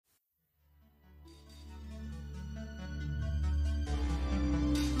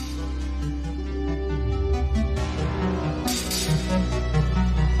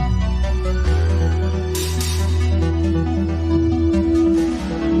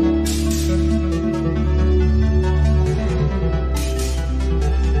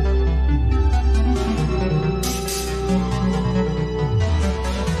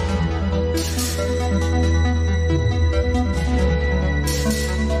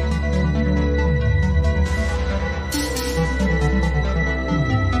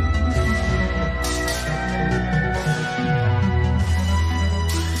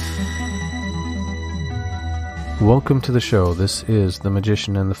welcome to the show. This is The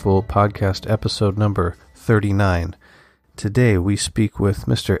Magician and the Fool podcast, episode number 39. Today we speak with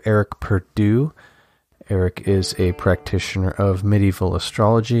Mr. Eric Purdue. Eric is a practitioner of medieval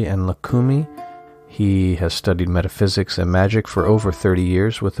astrology and Lakumi. He has studied metaphysics and magic for over 30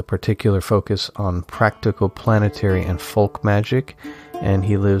 years with a particular focus on practical planetary and folk magic, and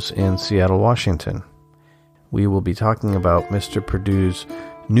he lives in Seattle, Washington. We will be talking about Mr. Purdue's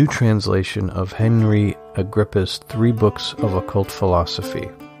new translation of Henry Agrippa's 3 books of occult philosophy.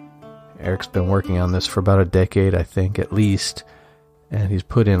 Eric's been working on this for about a decade, I think, at least, and he's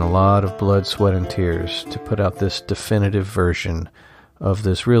put in a lot of blood, sweat, and tears to put out this definitive version of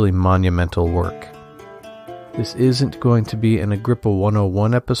this really monumental work. This isn't going to be an Agrippa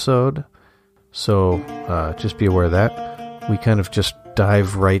 101 episode, so just be aware of that. We kind of just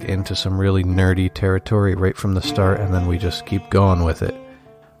dive right into some really nerdy territory right from the start, and then we just keep going with it.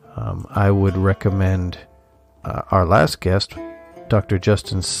 I would recommend our last guest, Dr.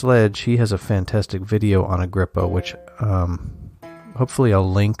 Justin Sledge. He has a fantastic video on Agrippa, which hopefully I'll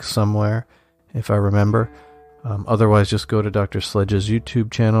link somewhere if I remember. Otherwise, just go to Dr. Sledge's YouTube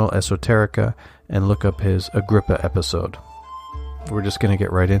channel, Esoterica, and look up his Agrippa episode. We're just going to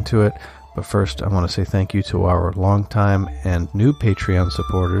get right into it, but first I want to say thank you to our longtime and new Patreon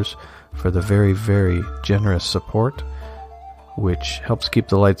supporters for the very, very generous support, which helps keep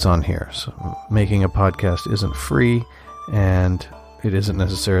the lights on here. So making a podcast isn't free, and it isn't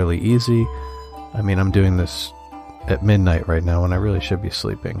necessarily easy. I mean, I'm doing this at midnight right now when I really should be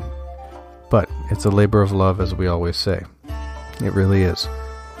sleeping. But it's a labor of love, as we always say. It really is.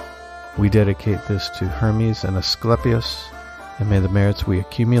 We dedicate this to Hermes and Asclepius, and may the merits we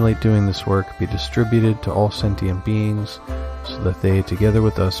accumulate doing this work be distributed to all sentient beings, so that they, together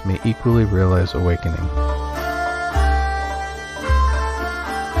with us, may equally realize awakening.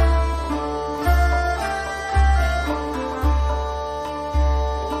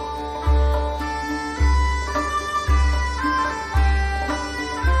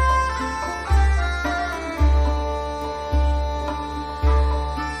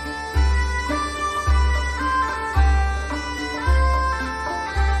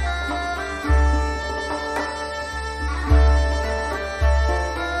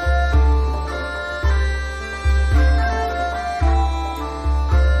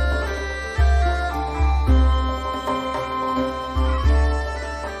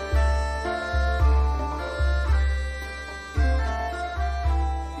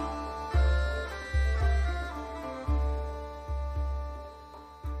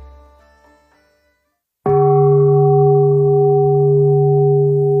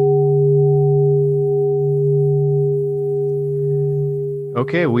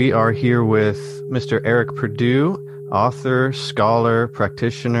 Okay, we are here with Mr. Eric Purdue, author, scholar,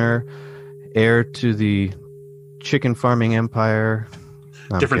 practitioner, heir to the chicken farming empire.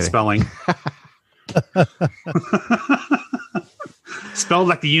 No, different spelling. Spelled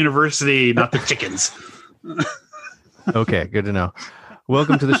like the university, not the chickens. Okay, good to know.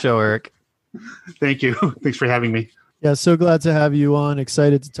 Welcome to the show, Eric. Thank you. Thanks for having me. Yeah, so glad to have you on.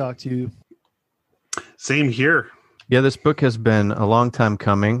 Excited to talk to you. Same here. Yeah, this book has been a long time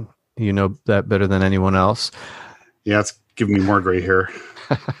coming. You know that better than anyone else. Yeah, it's giving me more gray hair.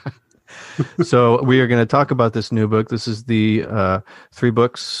 So we are going to talk about this new book. This is the 3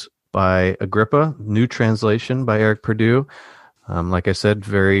 books by Agrippa, new translation by Eric Purdue. Like I said,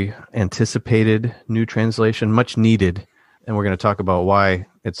 very anticipated new translation, much needed. And we're going to talk about why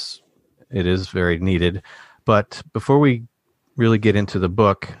it is very needed. But before we really get into the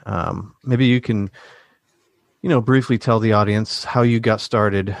book, maybe you can briefly tell the audience how you got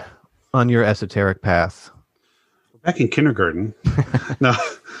started on your esoteric path. Back in kindergarten. No,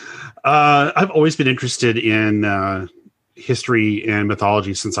 I've always been interested in history and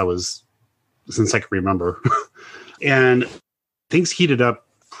mythology since I can remember. And things heated up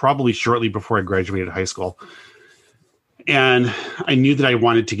probably shortly before I graduated high school. And I knew that I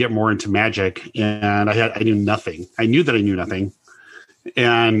wanted to get more into magic, and I knew nothing. I knew that I knew nothing.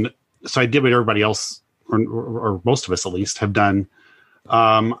 And so I did what everybody else, or most of us at least, have done.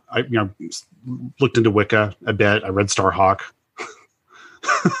 I looked into Wicca a bit. I read Starhawk.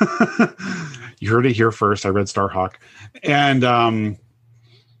 You heard it here first. I read Starhawk. And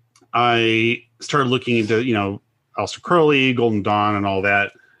I started looking into, Aleister Crowley, Golden Dawn, and all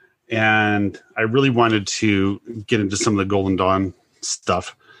that. And I really wanted to get into some of the Golden Dawn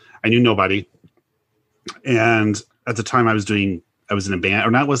stuff. I knew nobody. And at the time I was in a band,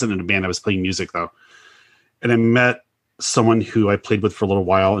 or not, wasn't in a band. I was playing music though. And I met someone who I played with for a little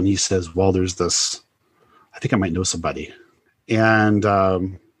while, and he says, well, there's this, I think I might know somebody. And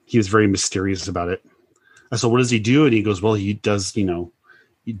he was very mysterious about it. I said, what does he do? And he goes, well, he does,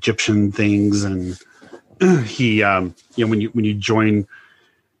 Egyptian things. And he, when you join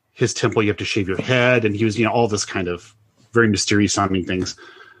his temple, you have to shave your head. And he was, all this kind of very mysterious sounding things.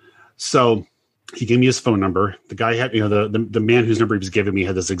 So he gave me his phone number. The guy had, the man whose number he was giving me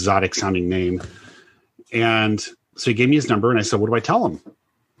had this exotic sounding name. And so he gave me his number and I said, what do I tell him?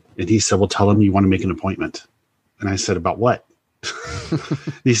 And he said, well, tell him you want to make an appointment. And I said, about what?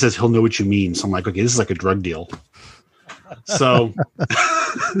 He says, he'll know what you mean. So I'm like, okay, this is like a drug deal. So,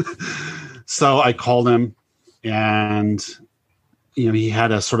 so I called him and, he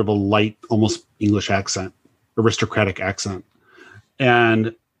had a sort of a light, almost English accent, aristocratic accent.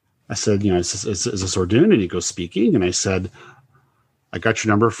 And I said, is this Ordun? And he goes, speaking. And I said, I got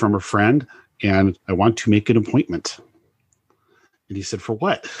your number from a friend and I want to make an appointment. And he said, for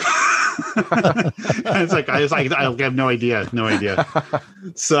what? I have no idea.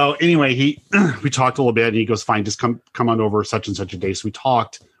 So anyway, we talked a little bit and he goes, fine, just come on over such and such a day. So we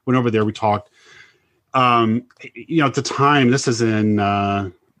went over there, we talked. At the time, this is in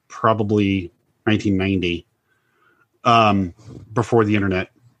probably 1990, before the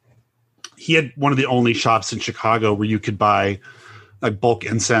internet. He had one of the only shops in Chicago where you could buy like bulk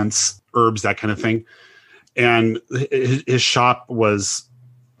incense, herbs, that kind of thing. And his shop was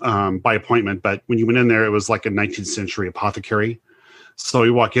by appointment, but when you went in there, it was like a 19th century apothecary. So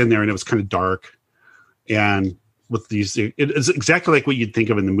you walk in there and it was kind of dark. And with these, it's exactly like what you'd think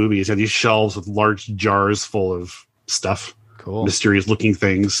of in the movies. You had these shelves with large jars full of stuff, cool, mysterious looking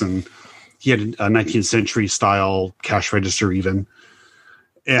things. And he had a 19th century style cash register even.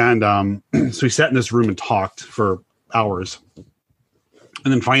 And so we sat in this room and talked for hours.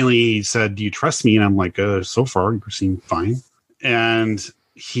 And then finally he said, do you trust me? And I'm like, so far you seem fine. And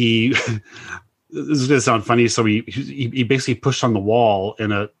this is going to sound funny. So he basically pushed on the wall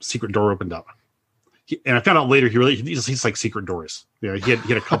and a secret door opened up. And I found out later he's like secret doors. He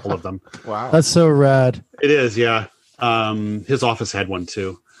had a couple of them. Wow. That's so rad. It is. Yeah. His office had one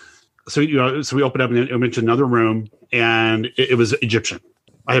too. So, so we opened up and it went to another room and it was Egyptian.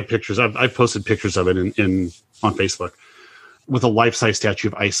 I have pictures. I've posted pictures of it on Facebook with a life-size statue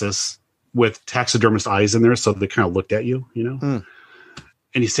of Isis with taxidermist eyes in there. So they kind of looked at you, And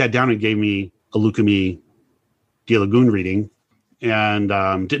he sat down and gave me a Lucumi de Lagoon reading and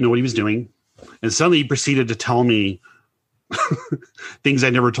didn't know what he was doing. And suddenly he proceeded to tell me things I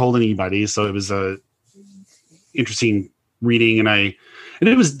never told anybody. So it was a interesting reading and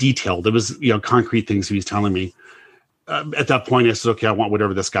it was detailed. It was, concrete things he was telling me. At that point I said, okay, I want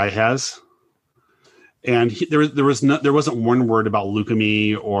whatever this guy has. And there wasn't one word about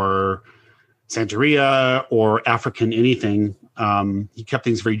Lucumi or Santeria or African anything. He kept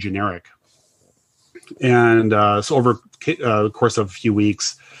things very generic. And so over the course of a few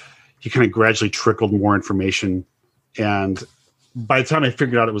weeks, he kind of gradually trickled more information. And by the time I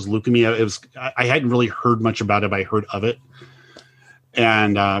figured out it was Lucumi, I hadn't really heard much about it. I heard of it.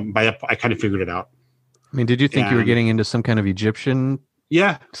 And by that, I kind of figured it out. I mean, did you think you were getting into some kind of Egyptian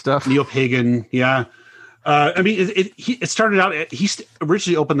stuff? Neo-pagan, yeah. It started out, he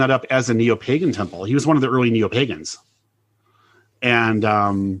originally opened that up as a neo-pagan temple. He was one of the early neo-pagans. And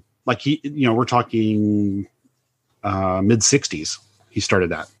we're talking mid-60s, he started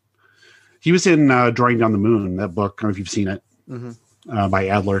that. He was in Drawing Down the Moon, that book. I don't know if you've seen it, by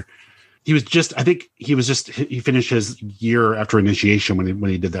Adler. He finished his year after initiation when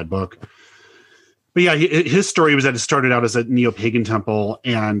he did that book. But yeah, his story was that it started out as a neo-pagan temple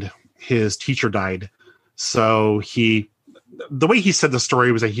and his teacher died. So the way he said the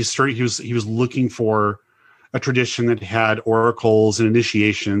story was that he was looking for a tradition that had oracles and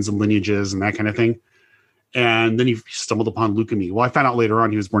initiations and lineages and that kind of thing. And then he stumbled upon Lucumi. Well, I found out later on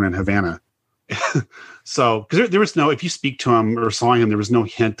he was born in Havana. So, because there was if you speak to him or saw him, there was no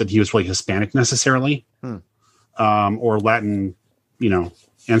hint that he was really Hispanic necessarily, or Latin,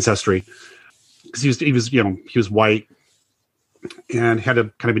 ancestry. Because he was white and had a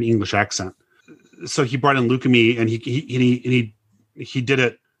kind of an English accent. So he brought in Lucumi and he did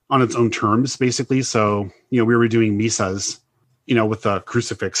it on its own terms, basically. So, we were doing misas, with a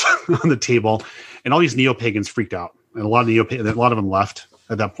crucifix on the table, and all these neo-pagans freaked out. And a lot of them left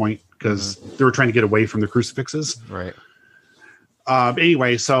at that point because they were trying to get away from the crucifixes. Right.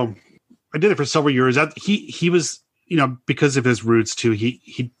 Anyway, so I did it for several years. He was, because of his roots too,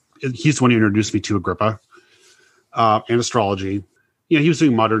 he's the one who introduced me to Agrippa and astrology. He was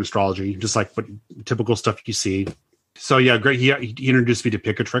doing modern astrology, just like what typical stuff you see. So yeah, great. He introduced me to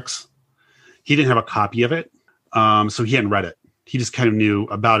Picatrix. He didn't have a copy of it, so he hadn't read it. He just kind of knew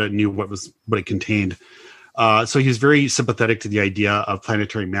about it, knew what it contained. So he was very sympathetic to the idea of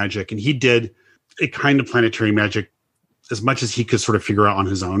planetary magic, and he did a kind of planetary magic as much as he could sort of figure out on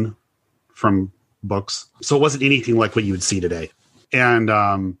his own from books. So it wasn't anything like what you would see today. And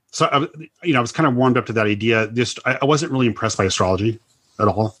so I was kind of warmed up to that idea. Just I wasn't really impressed by astrology at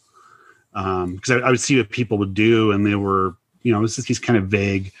all, because I would see what people would do, and they were, it was just these kind of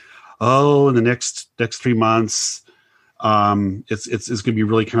vague. Oh, in the next 3 months, it's going to be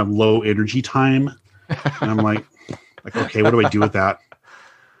really kind of low energy time, and I'm like, okay, what do I do with that?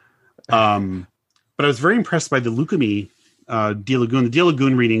 But I was very impressed by the Leucemy De Lagoon. The De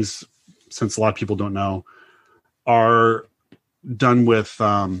Lagoon readings, since a lot of people don't know, are done with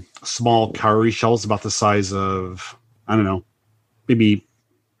small cowrie shells about the size of, I don't know, maybe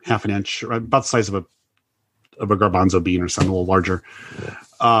half an inch, or about the size of a garbanzo bean or something a little larger.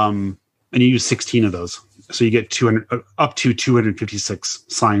 And you use 16 of those. So you get 200 up to 256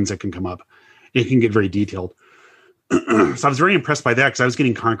 signs that can come up. It can get very detailed. So I was very impressed by that, because I was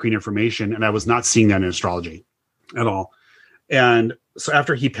getting concrete information, and I was not seeing that in astrology at all. And so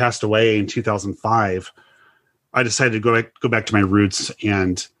after he passed away in 2005, I decided to go back to my roots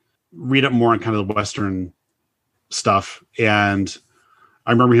and read up more on kind of the Western stuff. And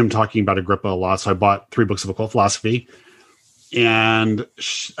I remember him talking about Agrippa a lot, so I bought 3 books of occult philosophy. And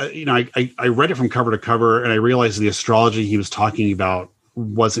I read it from cover to cover, and I realized the astrology he was talking about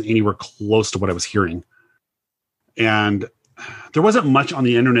wasn't anywhere close to what I was hearing. And there wasn't much on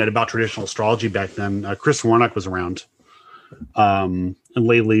the internet about traditional astrology back then. Chris Warnock was around, and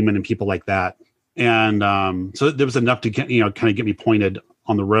Leigh Lehman and people like that. And so there was enough to get, kind of get me pointed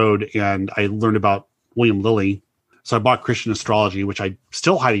on the road. And I learned about William Lilly. So I bought Christian Astrology, which I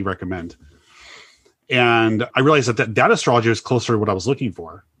still highly recommend. And I realized that astrology was closer to what I was looking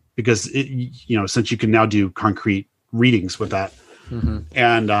for, because since you can now do concrete readings with that. Mm-hmm.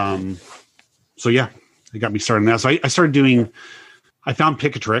 And so, yeah, it got me started on that. So I found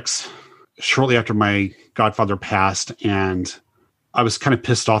Picatrix shortly after my godfather passed, and I was kind of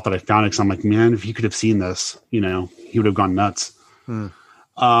pissed off that I found it, because I'm like, man, if he could have seen this, he would have gone nuts. And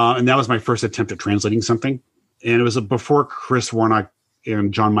that was my first attempt at translating something. And it was before Chris Warnock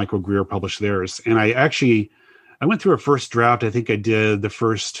and John Michael Greer published theirs. And I went through a first draft. I think I did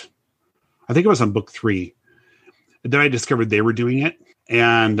it was on book 3. And then I discovered they were doing it,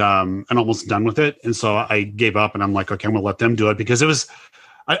 and almost done with it. And so I gave up, and I'm like, okay, I'm going to let them do it, because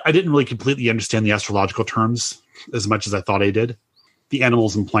I didn't really completely understand the astrological terms as much as I thought I did. The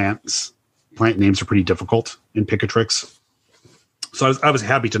animals and plant names are pretty difficult in Picatrix. So I was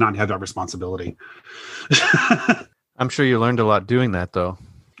happy to not have that responsibility. I'm sure you learned a lot doing that, though.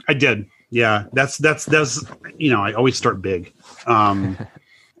 I did. Yeah. That's I always start big. And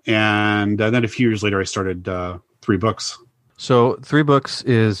then a few years later, I started 3 books. So 3 books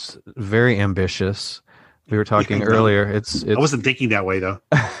is very ambitious. We were talking earlier. It's I wasn't thinking that way, though.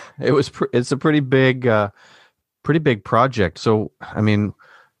 It's a pretty big project. So, I mean,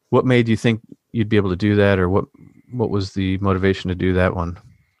 what made you think you'd be able to do that, or what was the motivation to do that one?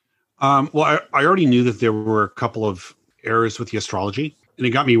 Well, I already knew that there were a couple of errors with the astrology, and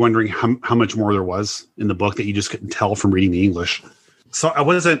it got me wondering how much more there was in the book that you just couldn't tell from reading the English. So I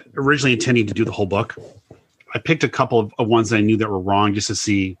wasn't originally intending to do the whole book. I picked a couple of ones that I knew that were wrong, just to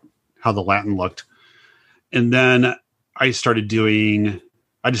see how the Latin looked. And then I just started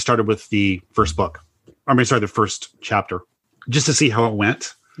with the first book. The first chapter, just to see how it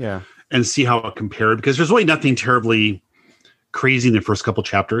went. Yeah. And see how it compared, because there's really nothing terribly crazy in the first couple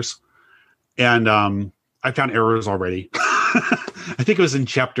chapters. And I found errors already. I think it was in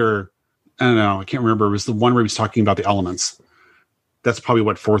chapter, I don't know, I can't remember. It was the one where he was talking about the elements. That's probably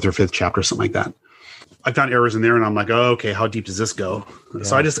 4th or 5th chapter, something like that. I found errors in there, and I'm like, oh, okay, how deep does this go? Yeah.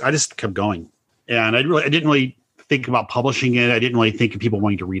 So I just kept going. And I didn't really think about publishing it. I didn't really think of people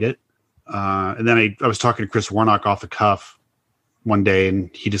wanting to read it. And then I was talking to Chris Warnock off the cuff one day, and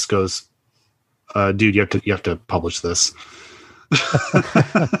he just goes, dude, you have to publish this.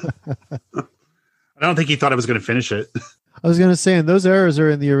 I don't think he thought I was going to finish it. I was going to say, and those errors are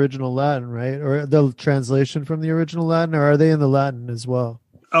in the original Latin, right? Or the translation from the original Latin, or are they in the Latin as well?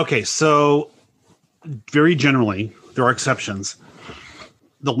 Okay, so very generally, there are exceptions.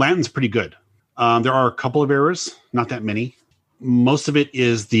 The Latin's pretty good. There are a couple of errors, not that many. Most of it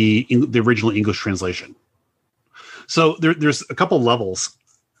is the original English translation. So there's a couple levels.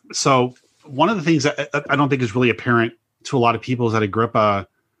 So one of the things that I don't think is really apparent to a lot of people is that Agrippa,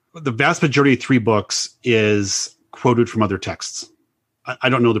 the vast majority of 3 books is quoted from other texts. I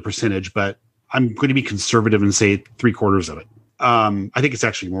don't know the percentage, but I'm going to be conservative and say 3/4 of it. I think it's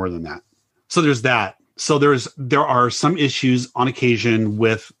actually more than that. So there's that. So there are some issues on occasion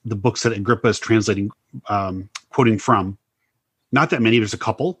with the books that Agrippa is translating, quoting from. Not that many. There's a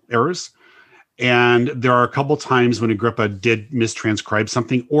couple errors. And there are a couple times when Agrippa did mistranscribe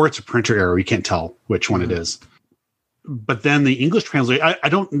something, or it's a printer error. You can't tell which one it is. But then the English translator,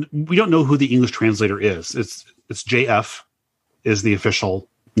 we don't know who the English translator is. It's JF is the official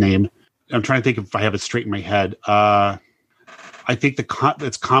name. I'm trying to think if I have it straight in my head. I think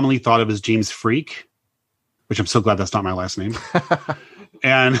it's commonly thought of as James Freak, which I'm so glad that's not my last name.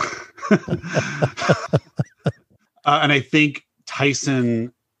 And and I think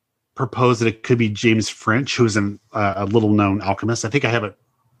Tyson proposed that it could be James French, who is a little-known alchemist. I think I have it.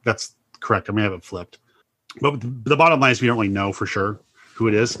 That's correct. I may have it flipped. But the bottom line is we don't really know for sure who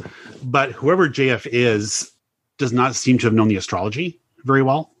it is. But whoever JF is does not seem to have known the astrology very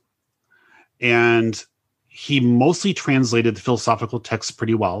well. And he mostly translated the philosophical texts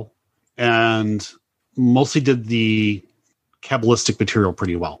pretty well and mostly did the Kabbalistic material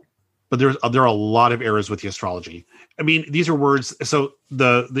pretty well. But there are a lot of errors with the astrology. I mean, these are words. So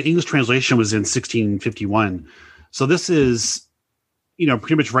the English translation was in 1651. So this is,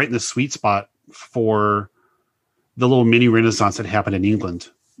 pretty much right in the sweet spot for the little mini renaissance that happened in England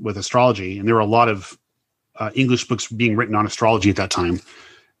with astrology. And there were a lot of English books being written on astrology at that time.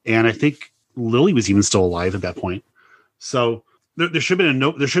 And I think Lilly was even still alive at that point. So there should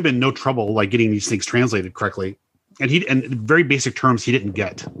have been no trouble like getting these things translated correctly. And in very basic terms, he didn't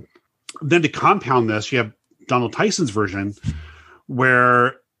get. Then to compound this, you have Donald Tyson's version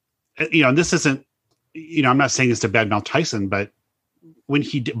where, and this isn't, I'm not saying this to badmouth Tyson, but when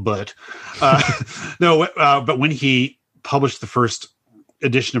he did, but when he published the first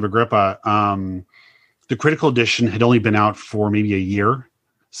edition of Agrippa, the critical edition had only been out for maybe a year.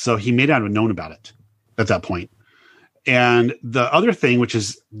 So he may not have known about it at that point. And the other thing, which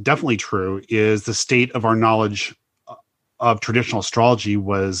is definitely true, is the state of our knowledge of traditional astrology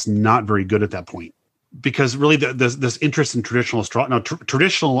was not very good at that point, because really this interest in traditional astrology. Now,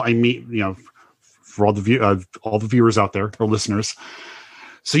 traditional, I mean, for all the viewers out there or listeners.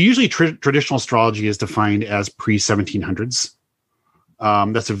 So usually traditional astrology is defined as pre-1700s.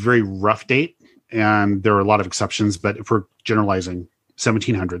 That's a very rough date, and there are a lot of exceptions. But if we're generalizing,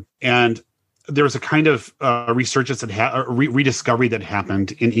 1700, and there was a kind of resurgence rediscovery that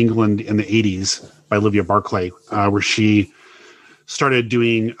happened in England in the 80s by Olivia Barclay, where she started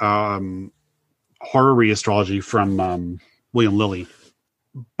doing horary astrology from William Lilly.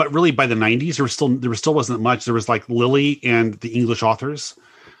 But really, by the 90s, there still wasn't much. There was like Lilly and the English authors,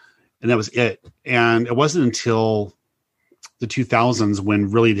 and that was it. And it wasn't until the 2000s when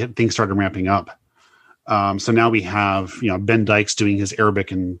really things started ramping up. So now we have Ben Dykes doing his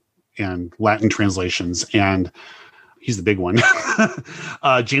Arabic and Latin translations, and he's the big one.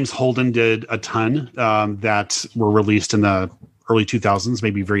 James Holden did a ton that were released in the early 2000s,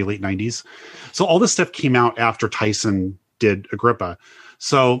 maybe very late 90s. So all this stuff came out after Tyson did Agrippa.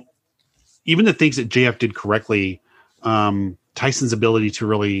 So even the things that JF did correctly, Tyson's ability to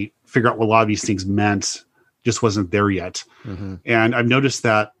really figure out what a lot of these things meant just wasn't there yet. Mm-hmm. And I've noticed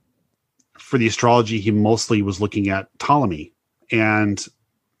that for the astrology, he mostly was looking at Ptolemy. And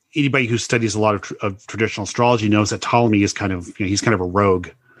anybody who studies a lot of traditional astrology knows that Ptolemy is kind of, he's kind of a rogue.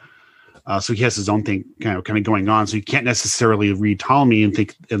 So he has his own thing kind of going on. So you can't necessarily read Ptolemy and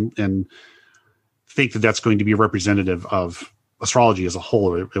think that that's going to be representative of astrology as a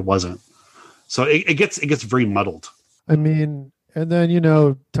whole. It wasn't. So it gets very muddled. I mean, and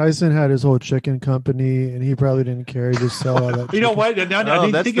then, Tyson had his whole chicken company, and he probably didn't care. He just sell all that. You know what? I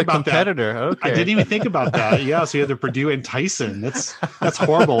didn't think about competitor. that. Okay. I didn't even think about that. Yeah. So you have the Purdue and Tyson. That's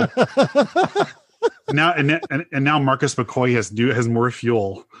horrible. Now Marcus McCoy has more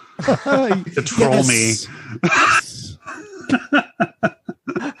fuel to troll me.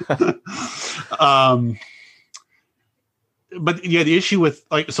 But yeah, the issue with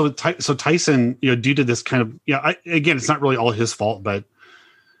so Tyson, due to this kind of, again, it's not really all his fault, but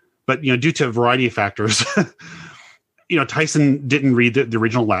due to a variety of factors, Tyson didn't read the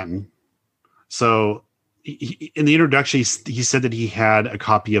original Latin. So in the introduction, he said that he had a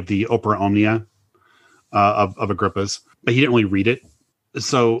copy of the Opera Omnia of Agrippa's, but he didn't really read it.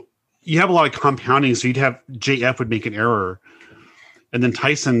 So you have a lot of compounding. So you'd have JF would make an error, and then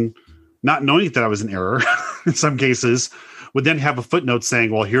Tyson, not knowing that was an error in some cases, would then have a footnote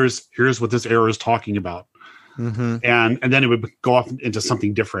saying, well, here's what this error is talking about. Mm-hmm. And then it would go off into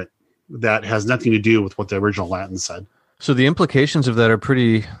something different that has nothing to do with what the original Latin said. So the implications of that are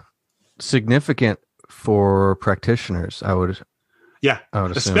pretty significant for practitioners, I would assume.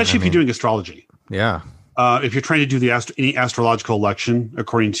 Especially if you're doing astrology. Yeah. If you're trying to do any astrological election,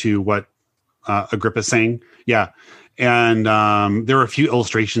 according to what Agrippa is saying. Yeah. And there are a few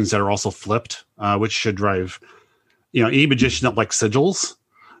illustrations that are also flipped, which should drive, any magician that likes sigils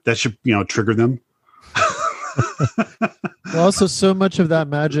that should, trigger them. Well, also, so much of that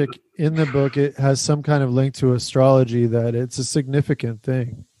magic in the book, it has some kind of link to astrology that it's a significant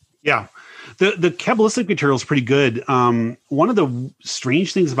thing. Yeah. The Kabbalistic material is pretty good. One of the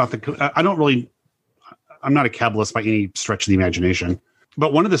strange things about I'm not a Kabbalist by any stretch of the imagination,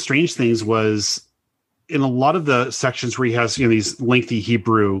 but one of the strange things was in a lot of the sections where he has, these lengthy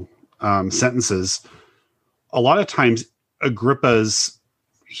Hebrew sentences, a lot of times Agrippa's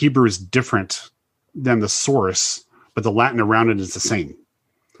Hebrew is different than the source, but the Latin around it is the same.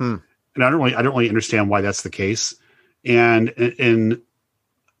 And I don't really understand why that's the case. And in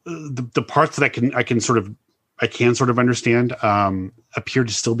the parts that I can sort of understand appear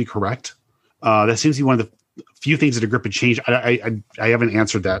to still be correct. That seems to be one of the few things that Agrippa changed. I haven't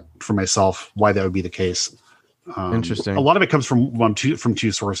answered that for myself, why that would be the case. Interesting. A lot of it comes from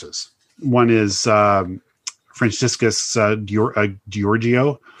two sources. One is Franciscus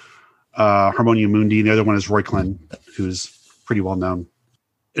Giorgio, Harmonia Mundi. And the other one is Reuchlin, who's pretty well known.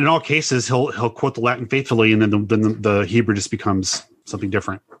 In all cases, he'll quote the Latin faithfully, and then the Hebrew just becomes something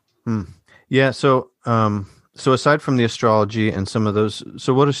different. Yeah. So aside from the astrology and some of those,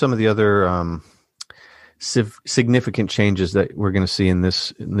 so what are some of the other significant changes that we're going to see in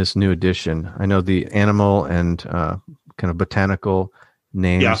this new edition? I know the animal and kind of botanical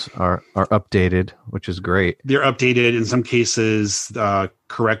names are updated, which is great. They're updated, in some cases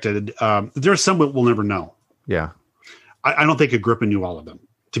corrected. There are some that we'll never know. Yeah. I don't think Agrippa knew all of them,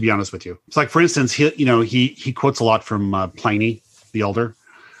 to be honest with you. It's like, for instance, he quotes a lot from Pliny the Elder,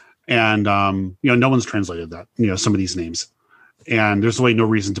 and no one's translated that, some of these names, and there's really no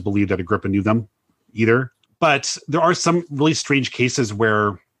reason to believe that Agrippa knew them either. But there are some really strange cases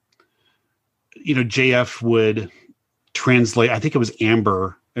where, JF would translate, I think it was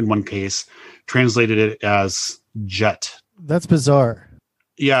amber in one case, translated it as jet. That's bizarre.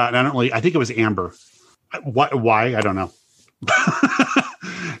 Yeah, and I think it was amber. Why? I don't know.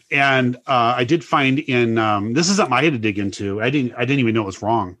 And I did find in this is something I had to dig into. I didn't even know it was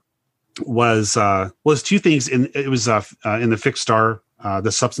wrong. Was two things in the fixed star,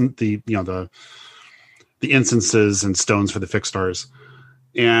 the substance, the incenses and stones for the fixed stars,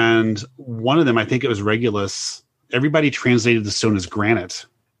 and one of them, I think it was Regulus. Everybody translated the stone as granite,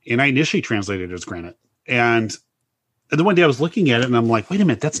 and I initially translated it as granite. And then one day I was looking at it, and I'm like, wait a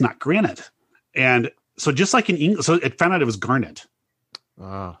minute, that's not granite. And so just like in English, so it found out it was garnet.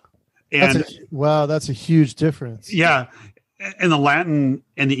 Wow. And that's a huge difference. Yeah. And the Latin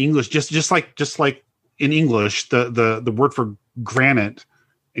and the English, just like in English, the word for granite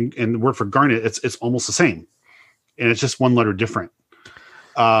and the word for garnet, it's almost the same. And it's just one letter different.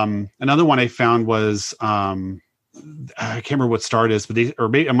 Another one I found was, I can't remember what star it is, but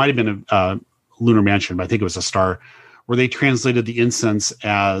maybe it might've been a lunar mansion, but I think it was a star, where they translated the incense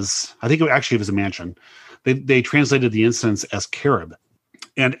as, I think it was a mansion. They translated the incense as carob.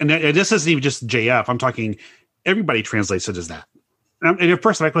 And this isn't even just JF. I'm talking, everybody translates it as that. And at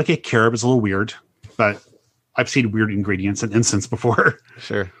first I'm like, okay, carob is a little weird, but I've seen weird ingredients in incense before.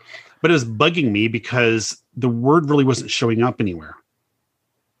 Sure. But it was bugging me because the word really wasn't showing up anywhere,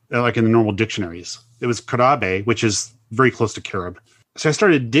 like in the normal dictionaries. It was karabe, which is very close to carob. So I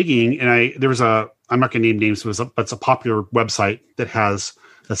started digging, and I'm not going to name names, but it's a popular website that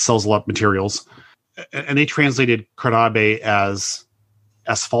sells a lot of materials. And they translated karabe as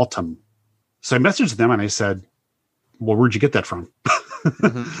asphaltum. So I messaged them and I said, well, where'd you get that from?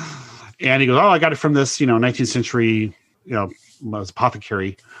 Mm-hmm. And he goes, oh, I got it from this, 19th century,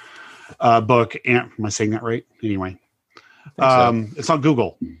 apothecary book. And am I saying that right? Anyway, so. It's on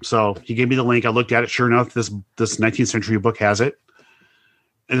Google. So he gave me the link. I looked at it. Sure enough, this 19th century book has it.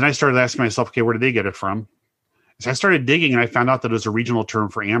 And then I started asking myself, okay, where did they get it from? So I started digging, and I found out that it was a regional term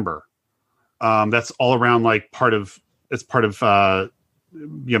for amber. That's all around, it's part of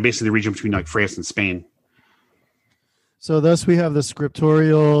basically the region between like France and Spain. So thus we have the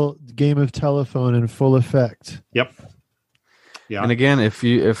scriptorial game of telephone in full effect. Yep. Yeah. And again,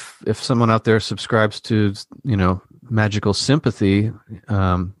 if someone out there subscribes to, magical sympathy,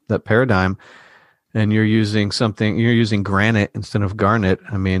 that paradigm, and you're using granite instead of garnet,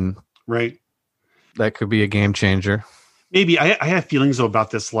 I mean, right. That could be a game changer. Maybe I have feelings though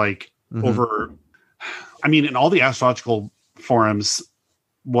about this, in all the astrological forums,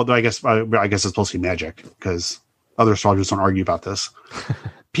 well, I guess it's supposed to be magic because other astrologers don't argue about this.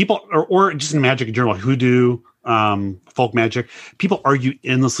 People, or just in magic in general, hoodoo, folk magic, people argue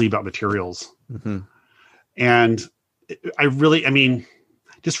endlessly about materials. Mm-hmm. And I really,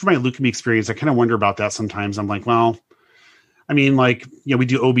 just from my leukemia experience, I kind of wonder about that sometimes. I'm like, well, we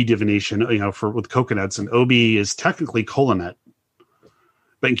do OB divination, with coconuts, and OB is technically colonet.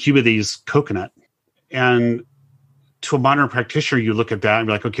 but in Cuba they use coconut. And to a modern practitioner, you look at that and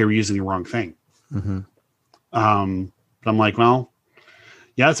be like, okay, we're using the wrong thing. Mm-hmm. But I'm like, well,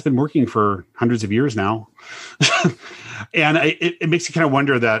 yeah, it's been working for hundreds of years now. And it makes you kind of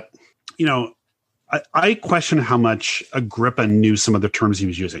wonder that, I question how much Agrippa knew some of the terms he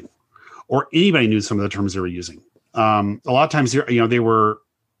was using, or anybody knew some of the terms they were using. A lot of times, they were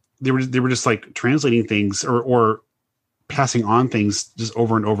just like translating things or passing on things just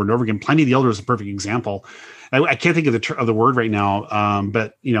over and over and over again. Pliny the Elder is a perfect example. I can't think of the word right now,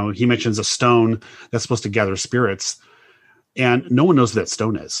 but he mentions a stone that's supposed to gather spirits, and no one knows what that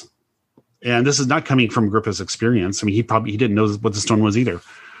stone is. And this is not coming from Agrippa's experience. I mean, he didn't know what the stone was either.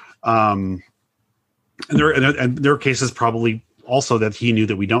 And there are cases probably also that he knew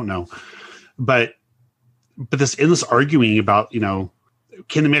that we don't know. But this endless arguing about,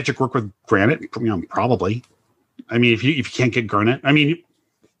 can the magic work with granite? Probably. I mean, if you can't get garnet, I mean,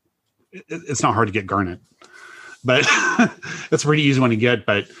 it's not hard to get garnet, but it's a pretty easy one to get.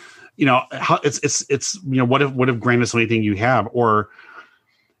 But what if granite is the only thing you have, or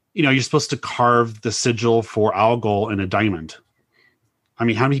you're supposed to carve the sigil for Algol in a diamond. I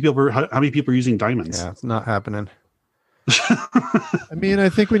mean, how many people are using diamonds? Yeah, it's not happening. I mean, I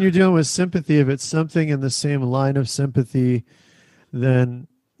think when you're dealing with sympathy, if it's something in the same line of sympathy, then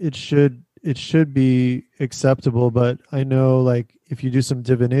it should be acceptable. But I know, like, if you do some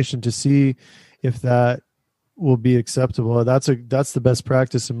divination to see if that will be acceptable, that's the best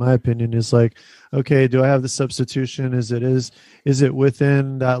practice in my opinion. Is like, okay, do I have the substitution? Is it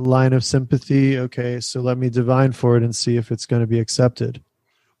within that line of sympathy? Okay, so let me divine for it and see if it's going to be accepted.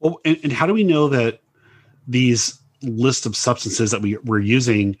 Well, and how do we know that these list of substances that we're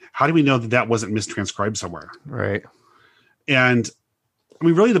using, how do we know that wasn't mistranscribed somewhere? Right. And I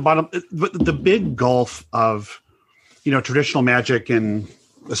mean, really the big gulf of, traditional magic and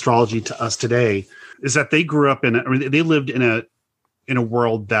astrology to us today is that they grew up they lived in a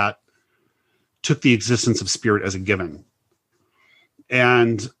world that took the existence of spirit as a given.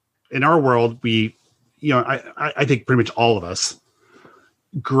 And in our world, we, I think pretty much all of us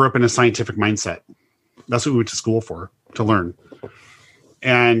grew up in a scientific mindset. That's what we went to school for, to learn.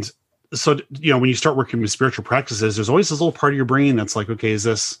 And so, when you start working with spiritual practices, there's always this little part of your brain that's like, okay, is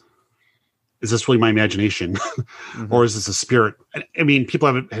this really my imagination? Mm-hmm. Or is this a spirit? I mean,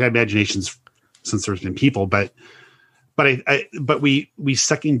 people have had imaginations since there's been people, but we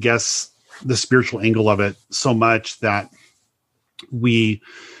second guess the spiritual angle of it so much that we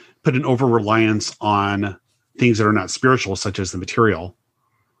put an over reliance on things that are not spiritual, such as the material.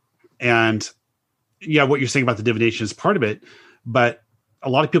 And yeah, what you're saying about the divination is part of it, but a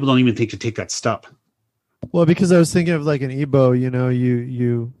lot of people don't even think to take that step. Well, because I was thinking of like an Igbo,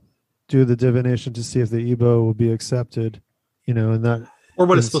 you do the divination to see if the Igbo will be accepted, and that, or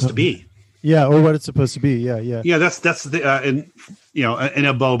what it's supposed to be. Yeah, or what it's supposed to be. Yeah. Yeah, that's the and an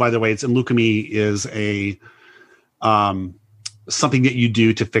Igbo, by the way, it's in Lukumi is a something that you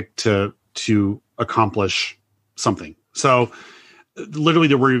do to accomplish something. So literally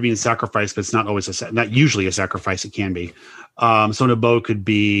the word being sacrificed, but it's not always not usually a sacrifice. It can be. So an Igbo could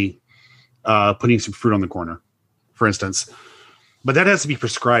be putting some fruit on the corner, for instance, but that has to be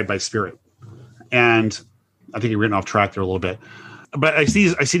prescribed by spirit. And I think you're getting off track there a little bit. But I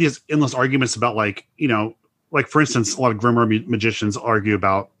see these endless arguments about like for instance, a lot of grimoire magicians argue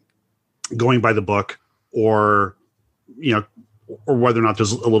about going by the book or whether or not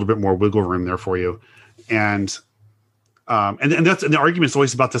there's a little bit more wiggle room there for you. And the argument is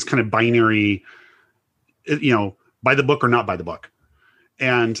always about this kind of binary, by the book or not by the book.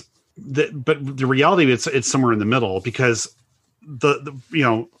 And but the reality it's somewhere in the middle, because the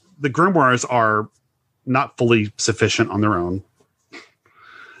grimoires are not fully sufficient on their own.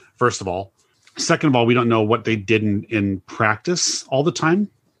 First of all. Second of all, we don't know what they did in practice all the time.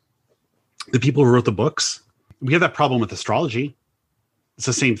 The people who wrote the books. We have that problem with astrology. It's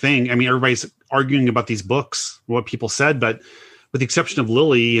the same thing. I mean, everybody's arguing about these books, what people said, but with the exception of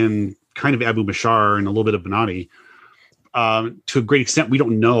Lilly and kind of Abu Bashar and a little bit of Bonatti, to a great extent, we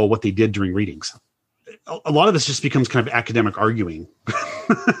don't know what they did during readings. A lot of this just becomes kind of academic arguing.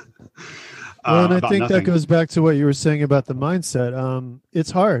 Well, and I think that goes back to what you were saying about the mindset. It's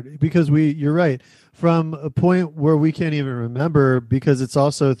hard because you're right, from a point where we can't even remember, because it's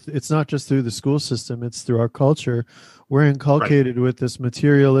not just through the school system, it's through our culture. We're inculcated with this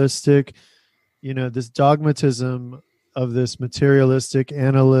materialistic, this dogmatism of this materialistic,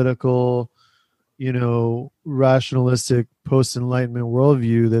 analytical, rationalistic post-enlightenment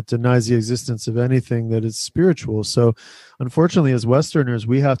worldview that denies the existence of anything that is spiritual. So unfortunately, as Westerners,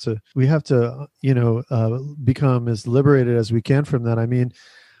 we have to become as liberated as we can from that. I mean,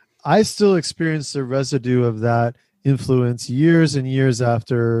 I still experience the residue of that influence years and years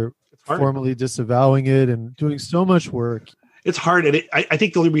after formally disavowing it and doing so much work. It's hard. And I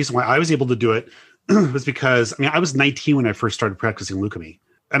think the only reason why I was able to do it was because, I was 19 when I first started practicing leukemy.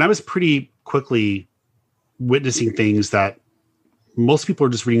 And I was pretty quickly witnessing things that most people are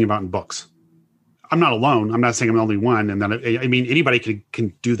just reading about in books. I'm not alone. I'm not saying I'm the only one. And then, anybody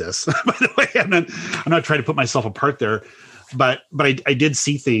can do this. By the way, I'm not trying to put myself apart there. But I did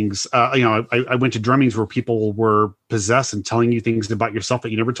see things. I went to drummings where people were possessed and telling you things about yourself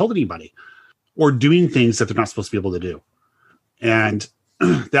that you never told anybody, or doing things that they're not supposed to be able to do. And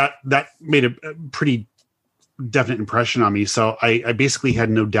that made a pretty definite impression on me. So I basically had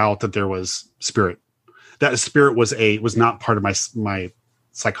no doubt that there was spirit. That spirit was not part of my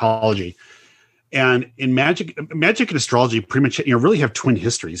psychology. And in magic and astrology pretty much really have twin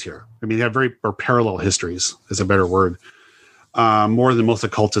histories here. They have or parallel histories is a better word. More than most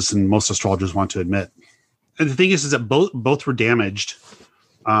occultists and most astrologers want to admit. And the thing is that both were damaged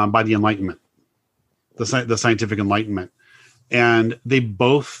by the Enlightenment, the scientific Enlightenment, and they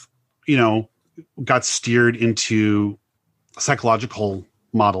both, got steered into psychological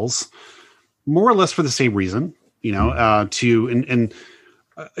models, more or less for the same reason. In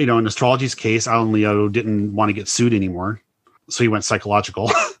astrology's case, Alan Leo didn't want to get sued anymore, so he went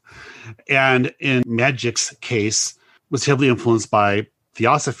psychological. And in magic's case, was heavily influenced by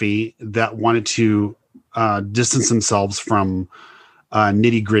theosophy that wanted to distance themselves from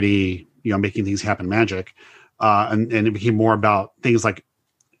nitty gritty, making things happen magic. And it became more about things like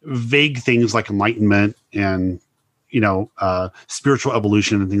vague things like enlightenment and, spiritual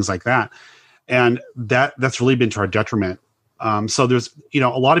evolution and things like that. And that's really been to our detriment. So there's, a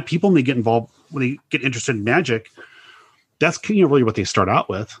lot of people when they get involved, when they get interested in magic, that's really what they start out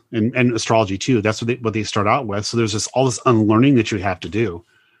with, and astrology too. That's what they start out with. So there's all this unlearning that you have to do.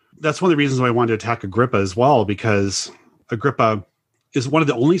 That's one of the reasons why I wanted to attack Agrippa as well, because Agrippa is one of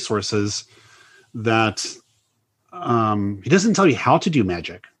the only sources that he doesn't tell you how to do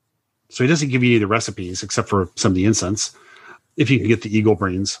magic. So he doesn't give you any of the recipes except for some of the incense. If you can get the eagle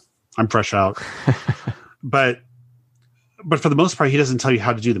brains, I'm fresh out. but for the most part, he doesn't tell you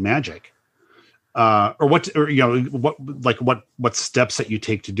how to do the magic. What steps that you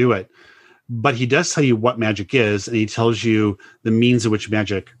take to do it. But he does tell you what magic is, and he tells you the means in which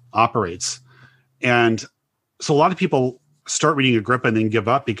magic operates. And so a lot of people start reading Agrippa and then give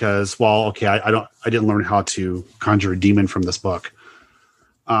up because, I didn't learn how to conjure a demon from this book.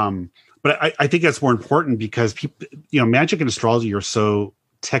 But I think that's more important because people, magic and astrology are so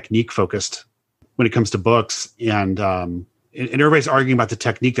technique focused when it comes to books, and everybody's arguing about the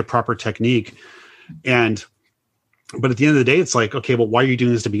technique, the proper technique. But at the end of the day, it's like, okay, well, why are you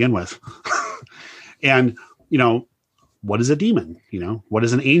doing this to begin with? And, what is a demon? What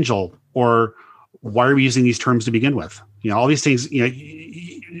is an angel? Or why are we using these terms to begin with? All these things,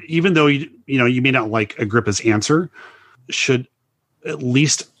 even though, you may not like Agrippa's answer, should at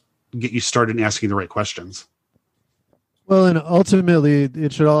least get you started in asking the right questions. Well, and ultimately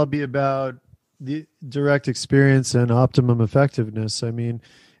it should all be about the direct experience and optimum effectiveness.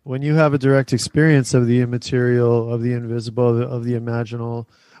 When you have a direct experience of the immaterial, of the invisible, of the imaginal,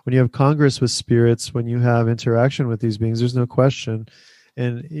 when you have congress with spirits, when you have interaction with these beings, there's no question.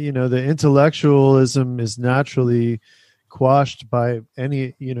 And, the intellectualism is naturally quashed by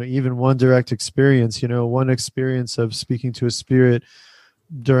any, even one direct experience, one experience of speaking to a spirit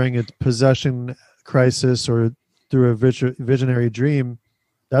during a possession crisis or through a visionary dream.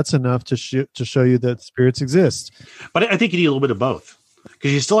 That's enough to show you that spirits exist. But I think you need a little bit of both.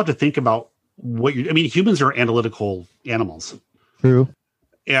 Because you still have to think about what humans are analytical animals. True.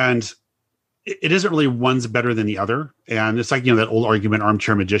 And it isn't really one's better than the other. And it's like, that old argument,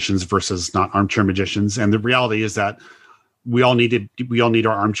 armchair magicians versus not armchair magicians. And the reality is that we all need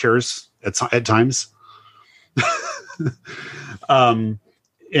our armchairs at times.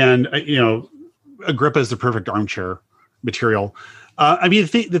 Agrippa is the perfect armchair material.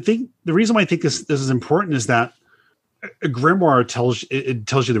 The reason why I think this is important is that a grimoire tells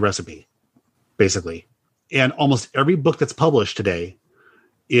you the recipe, basically. And almost every book that's published today,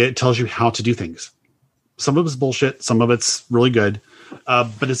 it tells you how to do things. Some of it's bullshit, some of it's really good,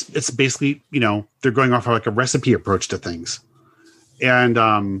 but it's basically, they're going off of like a recipe approach to things. And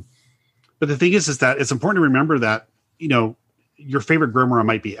but the thing is that it's important to remember that your favorite grimoire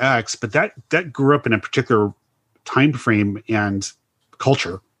might be X, but that grew up in a particular time frame and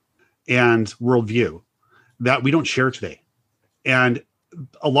culture. and worldview that we don't share today. And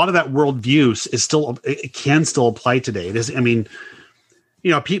a lot of that worldview is still, it can still apply today. It is, I mean,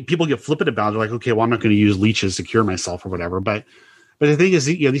 people get flippant about it. They're like, okay, well, I'm not going to use leeches to cure myself or whatever. But the thing is,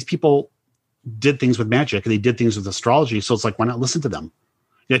 these people did things with magic and they did things with astrology. So it's like, why not listen to them?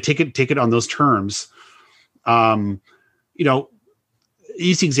 Take it on those terms.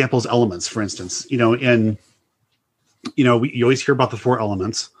 Easy example is elements, for instance. You always hear about the 4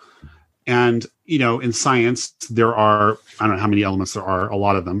 elements, and in science there are, I don't know how many elements there are, a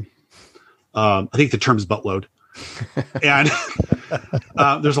lot of them. I think the term is buttload, and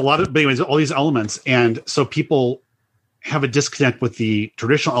there's a lot of, but anyways, all these elements, and so people have a disconnect with the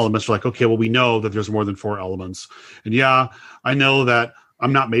traditional elements. They're like, okay, well, we know that there's more than 4 elements, and yeah, I know that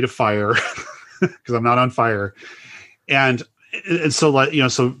I'm not made of fire because I'm not on fire, and so like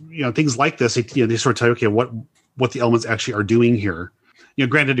things like this, they sort of tell you, okay, what the elements actually are doing here.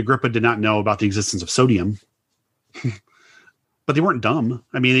 Granted, Agrippa did not know about the existence of sodium, but they weren't dumb.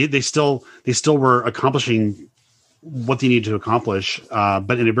 I mean, they still were accomplishing what they needed to accomplish,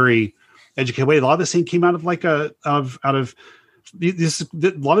 but in a very educated way. A lot of this thing came out of a lot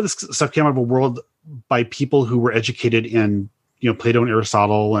of this stuff came out of a world by people who were educated in Plato and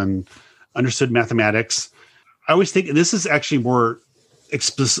Aristotle and understood mathematics. I always think, and this is actually more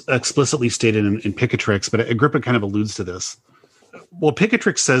explicitly stated in Picatrix, but Agrippa kind of alludes to this. Well,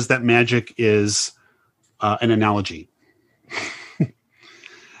 Picatrix says that magic is an analogy.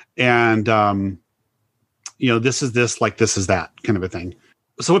 And, this is this, like this is that kind of a thing.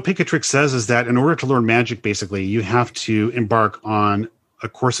 So what Picatrix says is that in order to learn magic, basically, you have to embark on a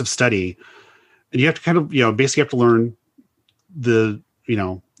course of study, and you have to kind of, basically have to learn in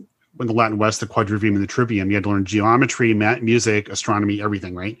the Latin West, the quadrivium and the trivium. You had to learn geometry, music, astronomy,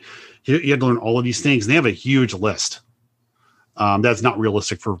 everything, right? You had to learn all of these things. And they have a huge list. That's not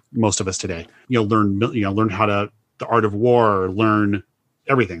realistic for most of us today. Learn how the art of war, learn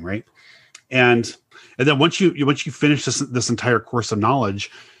everything, right? And then once you finish this entire course of knowledge,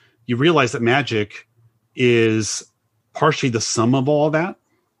 you realize that magic is partially the sum of all of that,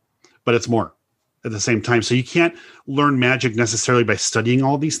 but it's more at the same time. So you can't learn magic necessarily by studying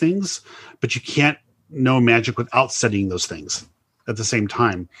all these things, but you can't know magic without studying those things at the same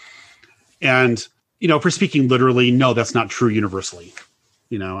time. And, if we're speaking literally, no, that's not true universally.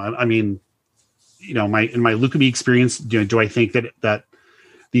 I mean, in my leukemia experience, do I think that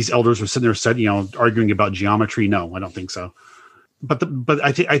these elders were sitting there studying, arguing about geometry? No, I don't think so. But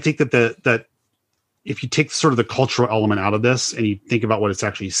I think that if you take sort of the cultural element out of this and you think about what it's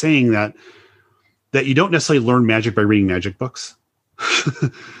actually saying, that you don't necessarily learn magic by reading magic books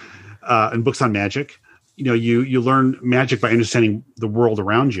and books on magic. You learn magic by understanding the world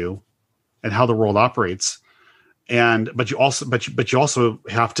around you and how the world operates. But you also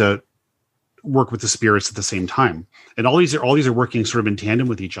have to work with the spirits at the same time. And all these are working sort of in tandem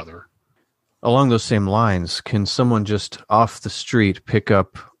with each other. Along those same lines, can someone just off the street pick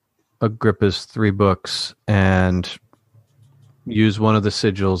up Agrippa's 3 books and use one of the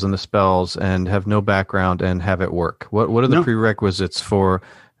sigils and the spells and have no background and have it work? What are the prerequisites for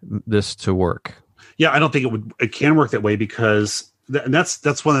this to work? Yeah, I don't think it can work that way, because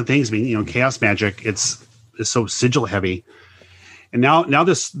that's one of the things. I mean, chaos magic, it's so sigil heavy, and now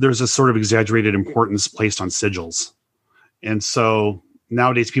there's a sort of exaggerated importance placed on sigils, and so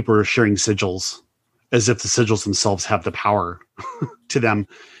nowadays people are sharing sigils as if the sigils themselves have the power to them.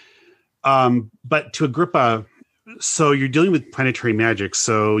 But to Agrippa, so you're dealing with planetary magic,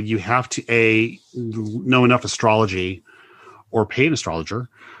 so you have to know enough astrology or pay an astrologer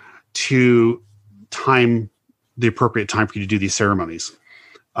to time the appropriate time for you to do these ceremonies.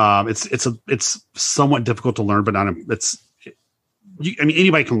 It's somewhat difficult to learn, but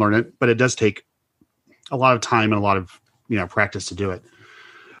anybody can learn it, but it does take a lot of time and a lot of practice to do it.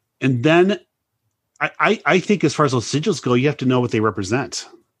 And then I think as far as those sigils go, you have to know what they represent.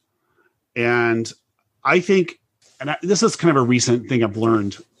 And I think, this is kind of a recent thing I've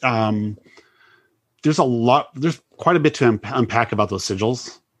learned. There's quite a bit to unpack about those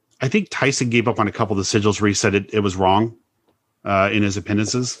sigils. I think Tyson gave up on a couple of the sigils where he said it was wrong in his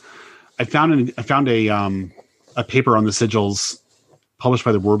appendices. I found a paper on the sigils published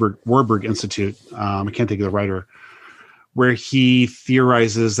by the Warburg Institute. I can't think of the writer, where he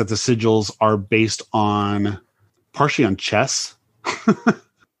theorizes that the sigils are based partially on chess.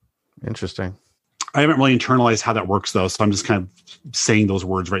 Interesting. I haven't really internalized how that works, though, so I'm just kind of saying those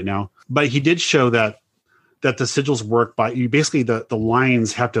words right now. But he did show that the sigils work by basically the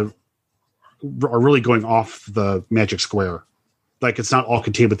lines are really going off the magic square. Like, it's not all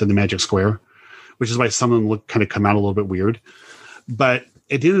contained within the magic square, which is why some of them kind of come out a little bit weird. But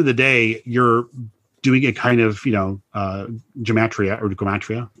at the end of the day, you're doing a kind of, gematria or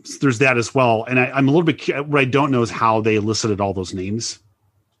gematria. So there's that as well. And I'm a little bit, what I don't know is how they elicited all those names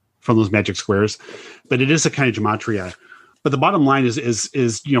from those magic squares, but it is a kind of gematria. But the bottom line is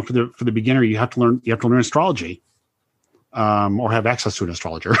for the beginner, you have to learn astrology, or have access to an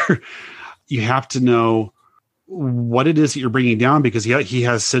astrologer. You have to know what it is that you're bringing down, because he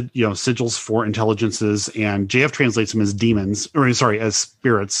has sigils for intelligences, and JF translates them as demons, as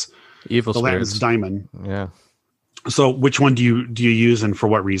spirits. Evil the spirits. Latin is daimon. Yeah. So which one do you use, and for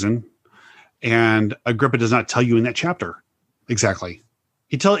what reason? And Agrippa does not tell you in that chapter exactly.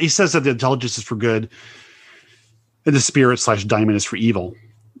 He says that the intelligence is for good, and the spirit / daimon is for evil,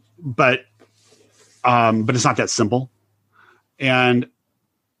 but it's not that simple. And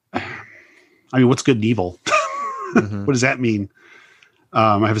I mean, what's good and evil? Mm-hmm. What does that mean?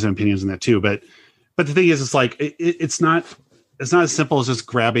 I have some opinions on that too, but the thing is, it's like it's not as simple as just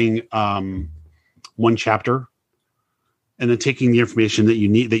grabbing one chapter and then taking the information that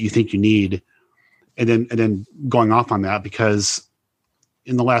you think you need, and then going off on that, because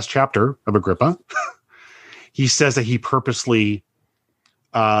in the last chapter of Agrippa, he says that he purposely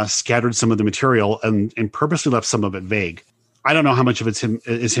scattered some of the material and purposely left some of it vague. I don't know how much of it's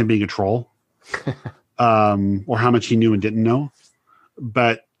him being a troll, or how much he knew and didn't know,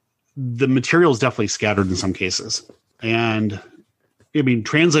 but the material is definitely scattered in some cases. And I mean,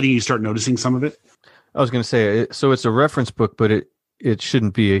 translating, you start noticing some of it. I was going to say, so it's a reference book, but it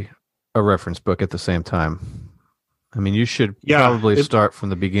shouldn't be a reference book at the same time. I mean, you should probably start from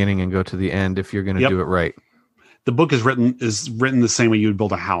the beginning and go to the end if you're going to do it right. The book is written the same way you would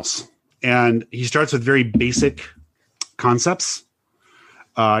build a house. And he starts with very basic concepts.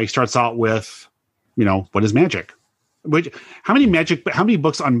 He starts out with, what is magic? How many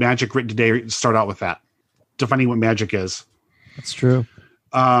books on magic written today start out with that, defining what magic is? That's true.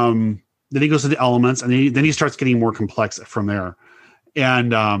 Then he goes to the elements, and then he starts getting more complex from there.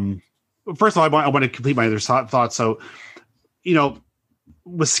 And first of all, I want to complete my other thoughts. So,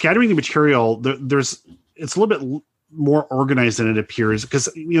 with scattering the material, it's a little bit more organized than it appears, because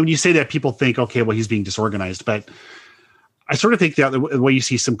when you say that, people think, okay, well, he's being disorganized. But I sort of think that the way you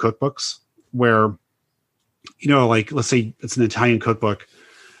see some cookbooks where, like, let's say it's an Italian cookbook,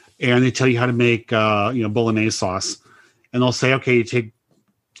 and they tell you how to make bolognese sauce, and they'll say, okay, you take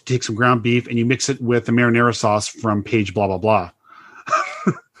some ground beef and you mix it with the marinara sauce from page blah blah blah.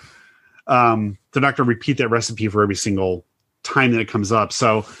 They're not going to repeat that recipe for every single time that it comes up.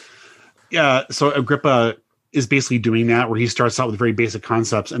 So Agrippa is basically doing that, where he starts out with very basic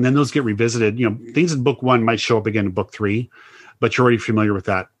concepts, and then those get revisited. Things in book 1 might show up again in book 3, but you're already familiar with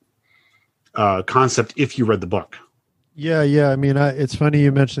that concept if you read the book. Yeah. I mean, it's funny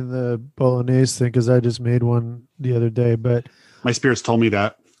you mentioned the bolognese thing, because I just made one the other day, but my spirits told me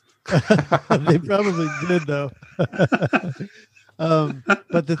that. They probably did, though.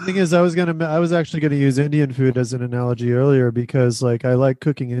 But the thing is, I was actually going to use Indian food as an analogy earlier, because like I like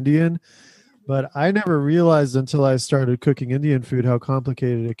cooking Indian, but I never realized until I started cooking Indian food how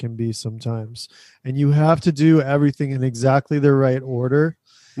complicated it can be sometimes. And you have to do everything in exactly the right order.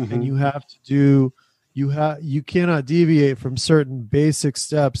 Mm-hmm. And you cannot deviate from certain basic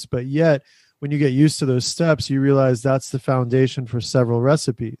steps, but yet when you get used to those steps, you realize that's the foundation for several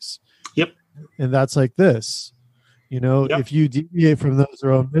recipes. Yep. And that's like this. If you deviate from those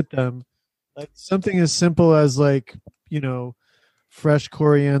or omit them, like something as simple as like, fresh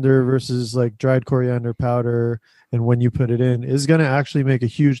coriander versus like dried coriander powder, and when you put it in, is going to actually make a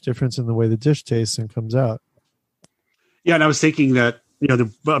huge difference in the way the dish tastes and comes out. Yeah. And I was thinking that,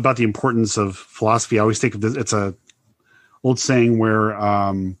 about the importance of philosophy. I always think of this, it's a old saying where,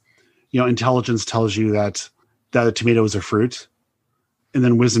 intelligence tells you that a tomato is a fruit, and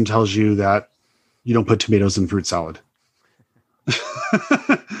then wisdom tells you that you don't put tomatoes in fruit salad.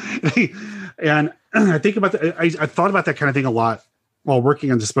 And I think about that. I thought about that kind of thing a lot while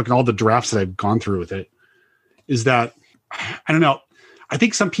working on this book, and all the drafts that I've gone through with it, is that, I don't know, I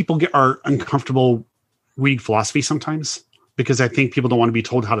think some people are uncomfortable reading philosophy sometimes, because I think people don't want to be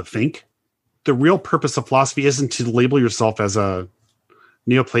told how to think. The real purpose of philosophy isn't to label yourself as a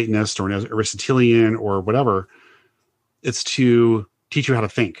Neoplatonist or an Aristotelian or whatever. It's to teach you how to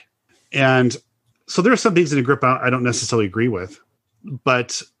think. And so there are some things in Agrippa I don't necessarily agree with,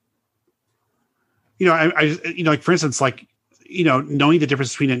 but like, for instance, like, knowing the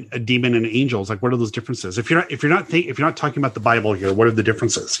difference between a demon and angels, like, what are those differences? If you're not talking about the Bible here, what are the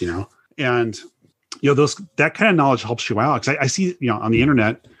differences? And that kind of knowledge helps you out. Because I see, on the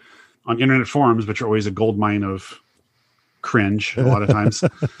internet, on internet forums, which are always a gold mine of cringe a lot of times.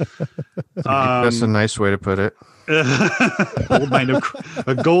 That's a nice way to put it. A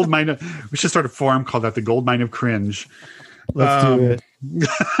gold mine of, we should start a forum called that, the gold mine of cringe. Let's do it.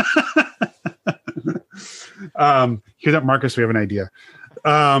 Hear that, Marcus? We have an idea.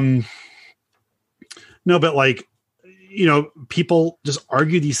 No, but like, people just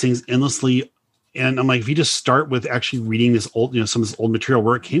argue these things endlessly. And I'm like, if you just start with actually reading this old, some of this old material,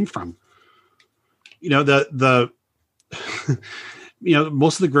 where it came from, the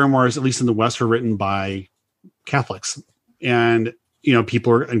most of the grimoires, at least in the West, were written by Catholics, and,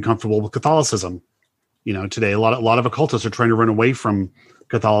 people are uncomfortable with Catholicism. Today, a lot of occultists are trying to run away from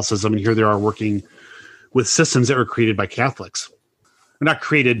Catholicism. And here they are working with systems that were created by Catholics. Not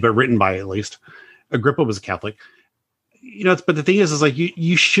created, but written by, at least. Agrippa was a Catholic. But the thing is like,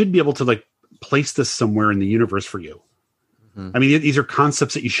 you should be able to like place this somewhere in the universe for you. Mm-hmm. I mean, these are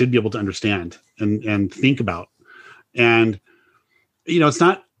concepts that you should be able to understand and think about. And, it's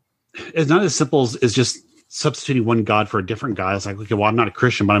not as simple as just substituting one God for a different God. It's like, okay, well, I'm not a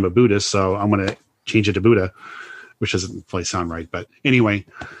Christian, but I'm a Buddhist, so I'm going to change it to Buddha, which doesn't really sound right. But anyway,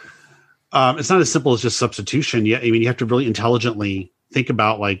 it's not as simple as just substitution. Yeah, I mean, you have to really intelligently think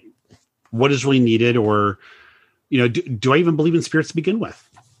about like what is really needed, or, do I even believe in spirits to begin with?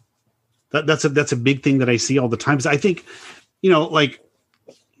 That's a big thing that I see all the time. Because I think,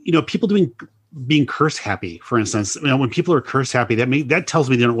 people being curse happy, for instance. When people are curse happy, that tells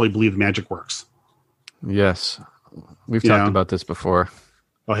me they don't really believe magic work. Yes, we've talked about this before.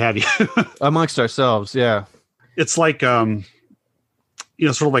 Oh, have you? Amongst ourselves, yeah. It's like, sort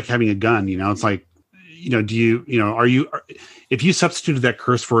of like having a gun. It's like, do you, if you substituted that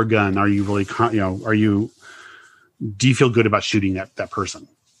curse for a gun, are you really, do you feel good about shooting that person?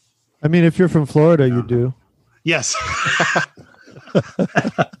 I mean, if you're from Florida, you do. Yes.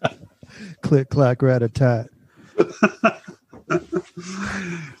 Click, clack, rat-a-tat.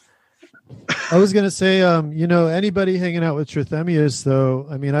 I was going to say, anybody hanging out with Trithemius, though,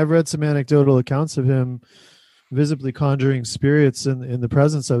 I mean, I've read some anecdotal accounts of him visibly conjuring spirits in the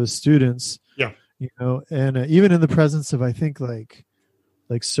presence of his students. Yeah. And even in the presence of, I think, like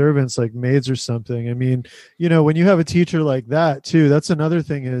servants, like maids or something. I mean, when you have a teacher like that too, that's another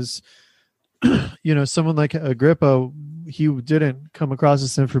thing is, someone like Agrippa, he didn't come across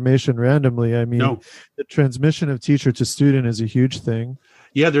this information randomly. I mean, The transmission of teacher to student is a huge thing.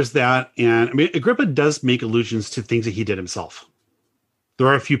 Yeah, there's that. And I mean, Agrippa does make allusions to things that he did himself. There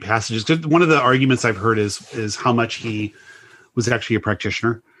are a few passages. One of the arguments I've heard is how much he was actually a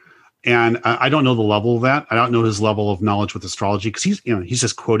practitioner. And I don't know the level of that. I don't know his level of knowledge with astrology, because he's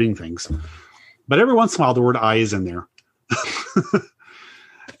just quoting things. But every once in a while, the word "I" is in there.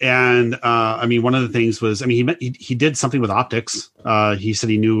 And I mean, one of the things was, he did something with optics. He said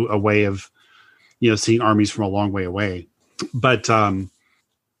he knew a way of, seeing armies from a long way away. But I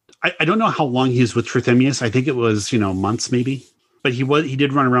don't know how long he was with Trithemius. I think it was months maybe. But he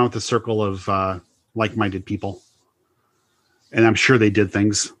did run around with a circle of like-minded people, and I'm sure they did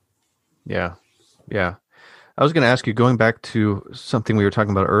things. Yeah. I was going to ask you, going back to something we were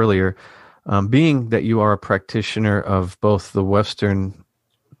talking about earlier, being that you are a practitioner of both the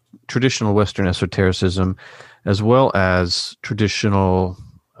traditional Western esotericism, as well as traditional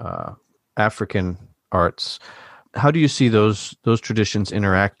African arts, how do you see those traditions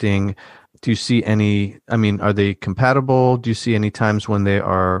interacting? Do you see any, are they compatible? Do you see any times when they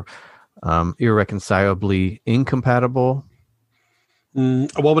are irreconcilably incompatible?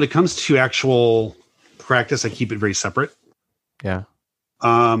 Well, when it comes to actual practice, I keep it very separate. Yeah.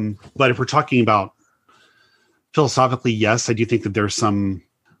 But if we're talking about philosophically, yes, I do think that there's some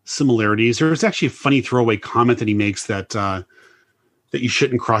similarities. There's actually a funny throwaway comment that he makes that you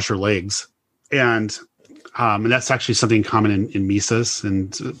shouldn't cross your legs. And that's actually something common in misas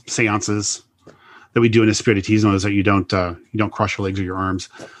and seances that we do in a spiritismo, is that you don't cross your legs or your arms.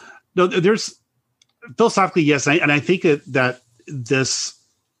 No, there's philosophically, yes. And I think that this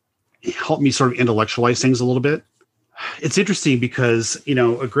helped me sort of intellectualize things a little bit. It's interesting because,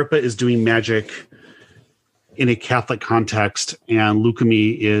 Agrippa is doing magic in a Catholic context, and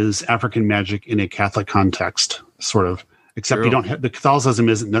leukemia is African magic in a Catholic context, sort of, except True. You don't have, the Catholicism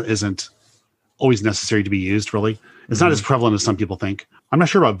isn't always necessary to be used, really. It's not as prevalent as some people think. I'm not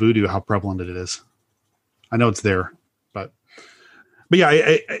sure about voodoo, how prevalent it is. I know it's there, but yeah,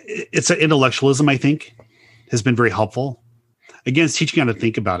 it's an intellectualism, I think, has been very helpful. Again, it's teaching how to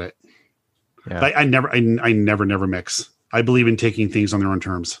think about it. Yeah. But I never mix. I believe in taking things on their own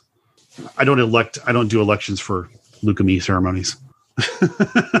terms. I don't do elections for leukemia ceremonies.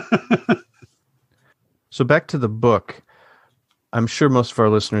 So back to the book. I'm sure most of our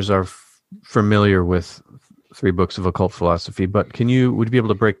listeners are familiar with three books of occult philosophy, but would you be able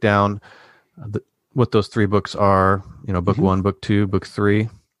to break down what those three books are? Book one, book two, book three.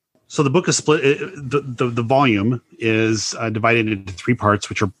 So the book is split. The volume is divided into three parts,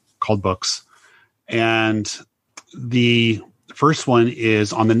 which are called books, and the first one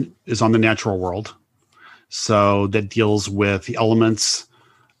is on the natural world. So that deals with the elements,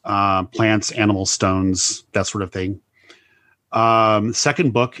 plants, animals, stones, that sort of thing.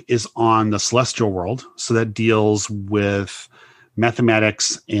 Second book is on the celestial world. So that deals with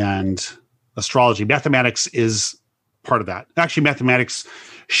mathematics and astrology. Mathematics is part of that. Actually, mathematics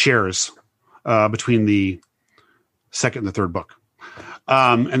shares between the second and the third book.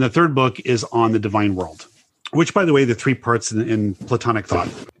 And the third book is on the divine world, which, by the way, the three parts in Platonic thought.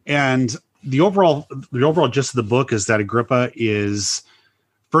 And the overall gist of the book is that Agrippa is,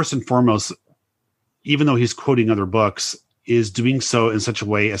 first and foremost, even though he's quoting other books, is doing so in such a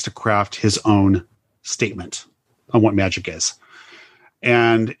way as to craft his own statement on what magic is.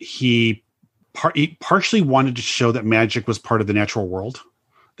 And he partially wanted to show that magic was part of the natural world.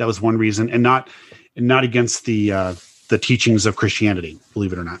 That was one reason, and not against the teachings of Christianity,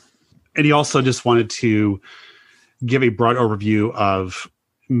 believe it or not. And he also just wanted to give a broad overview of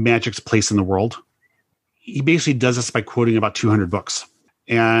magic's place in the world. He basically does this by quoting about 200 books.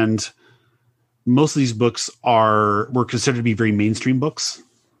 And most of these books were considered to be very mainstream books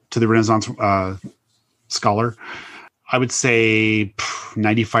to the Renaissance scholar. I would say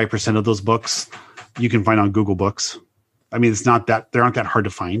 95% of those books you can find on Google Books. I mean, they aren't that hard to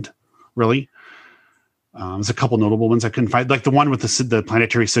find, really. There's a couple notable ones I couldn't find, like the one with the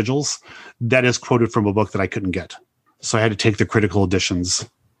planetary sigils. That is quoted from a book that I couldn't get, so I had to take the critical edition's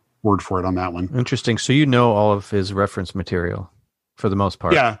word for it on that one. Interesting. So all of his reference material for the most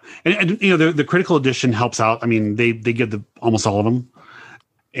part. Yeah, and the critical edition helps out. I mean, they give almost all of them,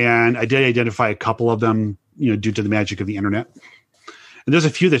 and I did identify a couple of them, due to the magic of the internet. And there's a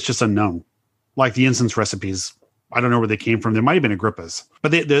few that's just unknown, like the incense recipes. I don't know where they came from. There might have been Agrippa's,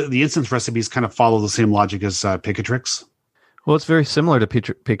 but the incense recipes kind of follow the same logic as Picatrix. Well, it's very similar to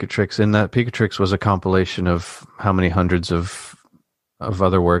Picatrix in that Picatrix was a compilation of how many hundreds of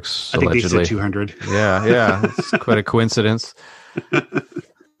other works. I think allegedly. they said 200. Yeah, it's quite a coincidence.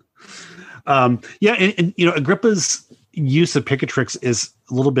 And Agrippa's use of Picatrix is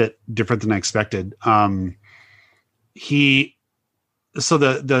a little bit different than I expected. So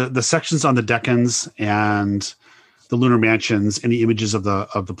the sections on the decans and the lunar mansions and the images of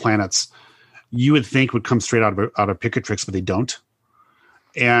the planets, you would think would come straight out of Picatrix, but they don't.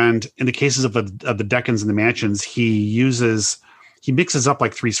 And in the cases of the decans and the mansions, he mixes up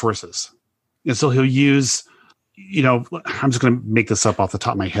like three sources. And so he'll use, I'm just going to make this up off the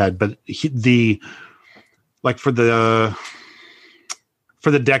top of my head, but for the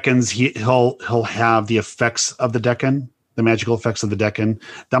decans, he'll have the effects of the decan, the magical effects of the decan.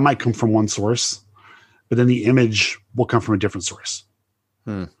 That might come from one source, but then the image will come from a different source.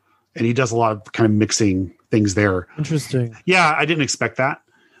 And he does a lot of kind of mixing things there. Interesting. Yeah, I didn't expect that.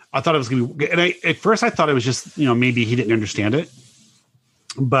 I thought it was going to be, and at first I thought it was just, maybe he didn't understand it.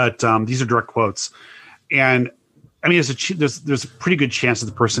 But these are direct quotes. And I mean, there's a pretty good chance that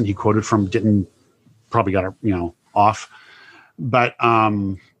the person he quoted from probably got it, off. But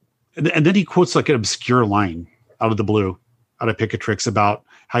and then he quotes like an obscure line out of the blue, out of Picatrix, about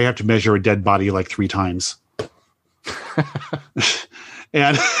how you have to measure a dead body like 3 times.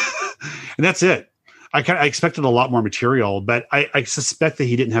 and that's it. I expected a lot more material, but I suspect that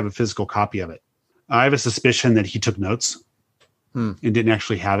he didn't have a physical copy of it. I have a suspicion that he took notes and didn't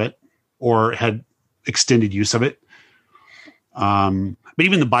actually have it, or had extended use of it. But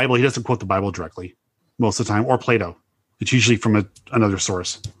even the Bible, he doesn't quote the Bible directly most of the time, or Plato. It's usually from another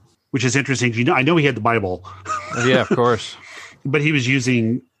source, which is interesting. I know he had the Bible. Yeah, of course. But he was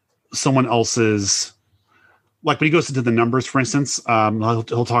using someone else's, like when he goes into the numbers, for instance,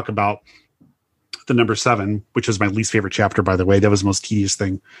 he'll talk about the number 7, which was my least favorite chapter, by the way. That was the most tedious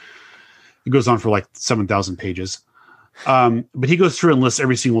thing. It goes on for like 7,000 pages. But he goes through and lists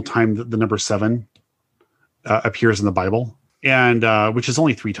every single time that the number 7 appears in the Bible, and which is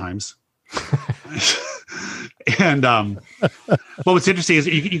only 3 times. And but what's interesting is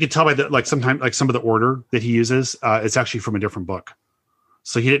you can tell by sometimes some of the order that he uses, it's actually from a different book.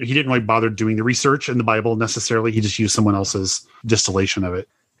 So he didn't really bother doing the research in the Bible necessarily. He just used someone else's distillation of it.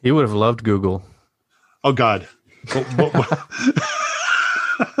 He would have loved Google. Oh God.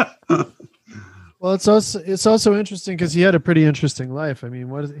 Well, it's also interesting because he had a pretty interesting life. I mean,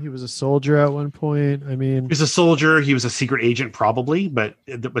 he was a soldier at one point. I mean, he was a soldier. He was a secret agent, probably, but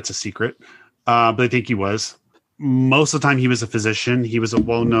it's a secret. But I think he was. Most of the time, he was a physician. He was a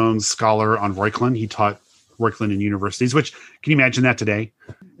well-known scholar on Reuchlin. He taught Reuchlin in universities. Which, can you imagine that today?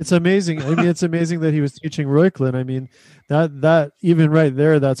 It's amazing. I mean, it's amazing that he was teaching Reuchlin. I mean, that even right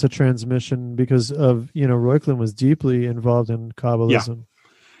there, that's a transmission because of, Reuchlin was deeply involved in Kabbalism.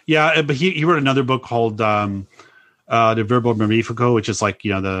 Yeah, but he wrote another book called De Verbo Magnifico, which is like,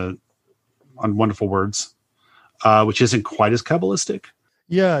 the on wonderful words, which isn't quite as Kabbalistic.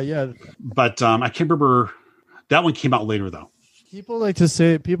 Yeah. But I can't remember. That one came out later, though. People like to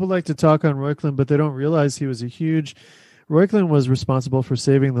talk on Reuchlin, but they don't realize he was Reuchlin was responsible for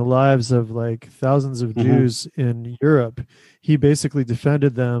saving the lives of like thousands of Jews in Europe. He basically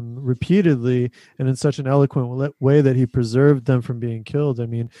defended them repeatedly and in such an eloquent way that he preserved them from being killed. I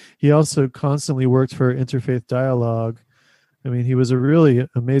mean, he also constantly worked for interfaith dialogue. I mean, he was a really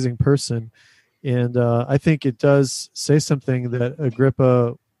amazing person. And I think it does say something that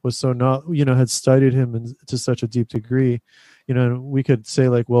Agrippa was had studied him to such a deep degree. We could say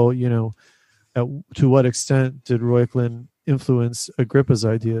like, well, to what extent did Reuchlin influence Agrippa's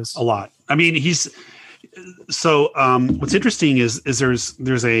ideas? A lot. I mean, what's interesting is there's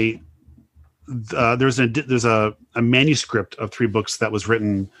a manuscript of 3 books that was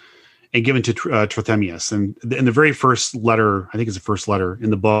written and given to Trithemius. And in the very first letter, I think it's the first letter in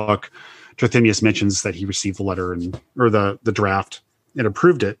the book, Trithemius mentions that he received the letter or the draft and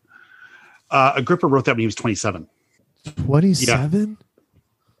approved it. Agrippa wrote that when he was 27. 27?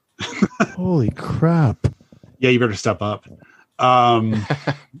 Yeah. Holy crap. Yeah, you better step up.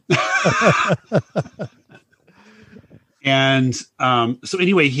 And so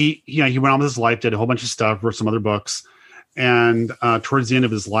anyway, he went on with his life, did a whole bunch of stuff, wrote some other books. And towards the end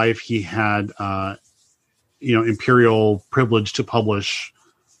of his life, he had, imperial privilege to publish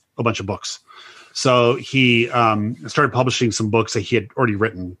a bunch of books. So he started publishing some books that he had already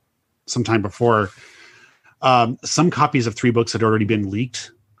written sometime before. Some copies of 3 books had already been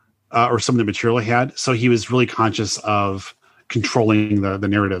leaked, or some of the material he had. So he was really conscious of controlling the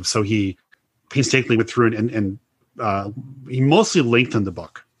narrative. So he painstakingly went through it and he mostly lengthened the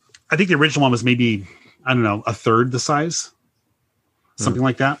book. I think the original one was maybe, I don't know, a third the size, something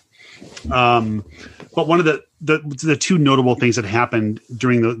like that. But one of the 2 notable things that happened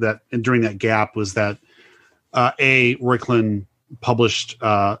during that gap was that Reuchlin published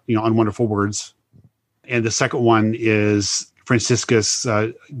on Wonderful Words, and the second one is Franciscus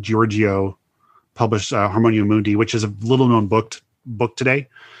Giorgio published Harmonia Mundi, which is a little known book today.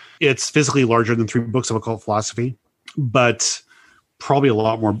 It's physically larger than 3 books of occult philosophy, but probably a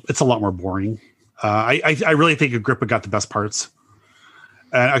lot more boring. I really think Agrippa got the best parts.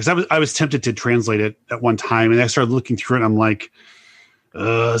 Because I was tempted to translate it at one time, and I started looking through it, and I'm like,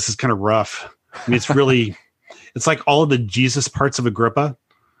 this is kind of rough. I mean, it's like all of the Jesus parts of Agrippa,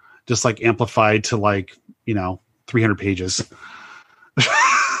 just like amplified to 300 pages.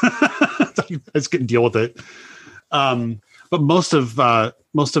 I just couldn't deal with it. But most of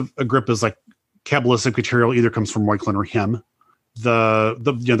Agrippa's like Kabbalistic material either comes from Reuchlin or him.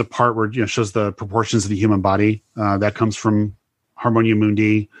 The part where shows the proportions of the human body that comes from Harmonia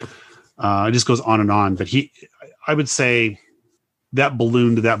Mundi. It just goes on and on. But I would say that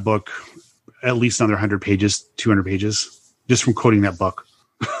ballooned that book at least another 100 pages, 200 pages, just from quoting that book.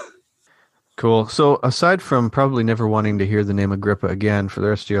 Cool. So aside from probably never wanting to hear the name Agrippa again for the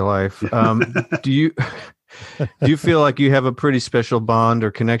rest of your life, do you feel like you have a pretty special bond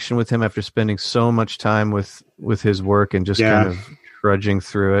or connection with him after spending so much time with his work and just kind of trudging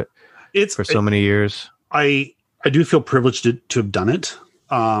through it for so many years? I do feel privileged to have done it.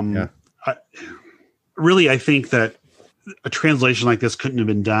 I think that a translation like this couldn't have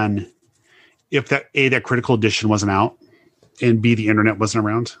been done if that critical edition wasn't out, and B, the internet wasn't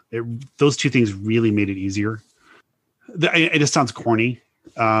around. Those 2 things really made it easier. It just sounds corny,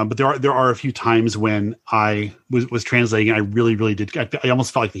 but there are a few times when I was translating, and I really, really did. I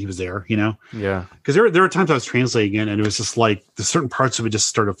almost felt like he was there, Yeah. Because there were times I was translating it, and it was just like the certain parts of it just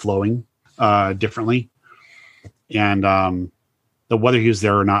started flowing differently. And whether he was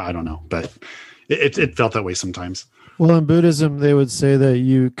there or not, I don't know, but it felt that way sometimes. Well, in Buddhism, they would say that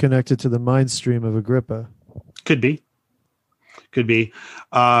you connected to the mind stream of Agrippa. Could be.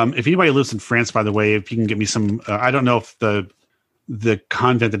 If anybody lives in France, by the way, if you can get me some, I don't know if the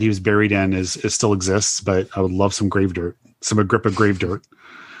convent that he was buried in is still exists, but I would love some grave dirt, some Agrippa grave dirt.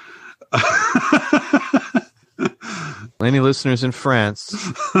 Any listeners in France?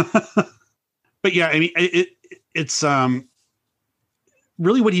 But yeah, I mean, it's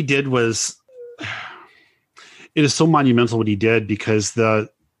really what he did was, it is so monumental what he did, because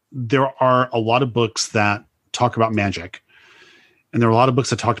there are a lot of books that talk about magic, and there are a lot of books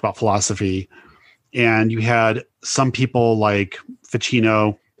that talked about philosophy, and you had some people like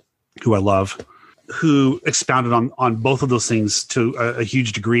Ficino, who I love, who expounded on both of those things to a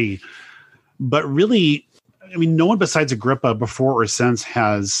huge degree. But really, I mean, no one besides Agrippa before or since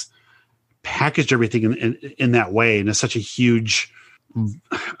has packaged everything in that way, and it's such a huge,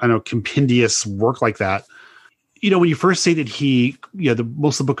 compendious work like that. When you first say that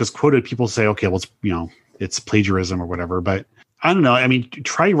most of the book is quoted, people say, okay, well, it's plagiarism or whatever. But I don't know. I mean,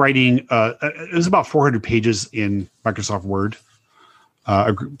 try writing. It was about 400 pages in Microsoft Word.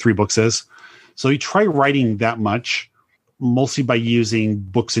 3 books is. So you try writing that much, mostly by using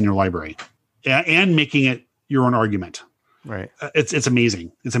books in your library and making it your own argument. Right. It's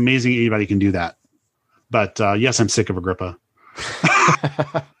amazing. It's amazing anybody can do that. But yes, I'm sick of Agrippa.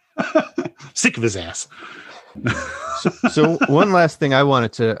 Sick of his ass. So one last thing I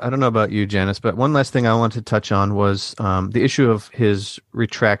wanted to, I don't know about you, Janice, but one last thing I wanted to touch on was the issue of his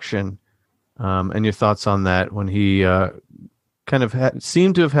retraction and your thoughts on that when he kind of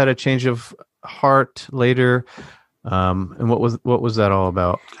seemed to have had a change of heart later. And what was that all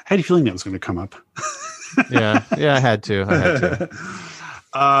about? I had a feeling that was going to come up. Yeah, I had to.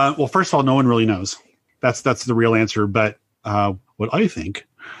 Well, first of all, no one really knows. That's the real answer. But what I think,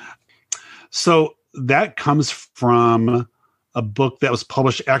 so that comes from a book that was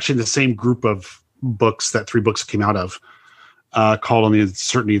published actually in the same group of books that 3 books came out of, called On the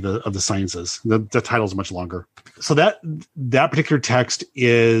Uncertainty of the Sciences. The title is much longer. So that particular text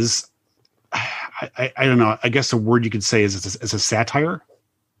is, I don't know, I guess a word you could say is a satire.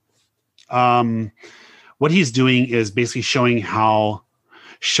 What he's doing is basically showing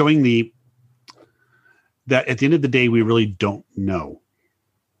that at the end of the day, we really don't know.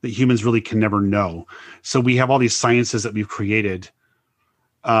 That humans really can never know. So we have all these sciences that we've created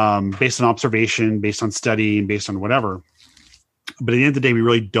based on observation, based on study, and based on whatever. But at the end of the day, we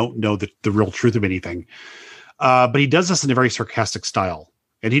really don't know the real truth of anything. But he does this in a very sarcastic style.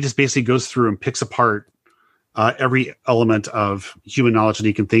 And he just basically goes through and picks apart every element of human knowledge that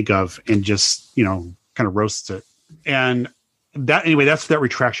he can think of and just, kind of roasts it. And that's where that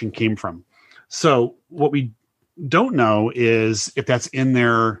retraction came from. So what we don't know is if that's in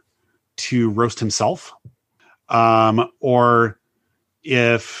there to roast himself, or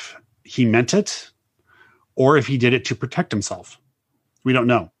if he meant it, or if he did it to protect himself. We don't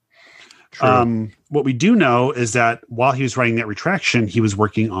know. What we do know is that while he was writing that retraction, he was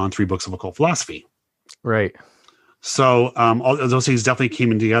working on 3 books of occult philosophy. Right. So all those things definitely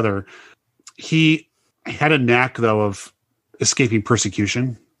came in together. He had a knack, though, of escaping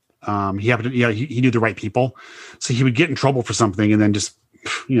persecution. He happened to, he knew the right people. So he would get in trouble for something and then just,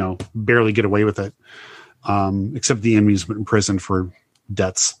 barely get away with it. Except the enemies went in prison for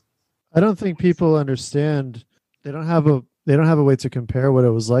debts. I don't think people understand. They don't have a way to compare what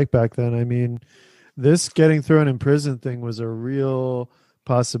it was like back then. I mean, this getting thrown in prison thing was a real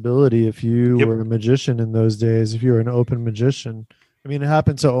possibility if you were a magician in those days, if you were an open magician. I mean, it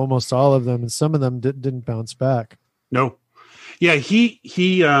happened to almost all of them, and some of them didn't bounce back. No. Yeah, he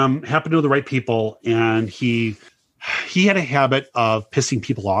happened to know the right people, and he had a habit of pissing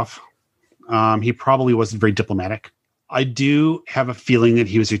people off. He probably wasn't very diplomatic. I do have a feeling that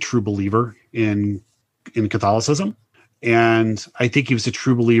he was a true believer in Catholicism, and I think he was a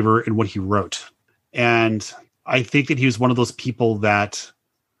true believer in what he wrote. And I think that he was one of those people that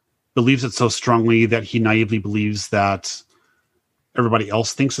believes it so strongly that he naively believes that everybody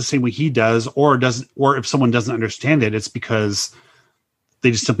else thinks the same way he does, or if someone doesn't understand it, it's because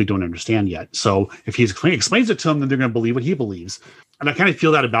they just simply don't understand yet. So if he explains it to them, then they're going to believe what he believes. And I kind of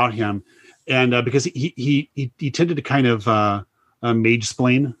feel that about him. And because he tended to kind of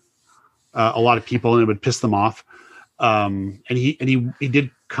mage-splain a lot of people, and it would piss them off. And he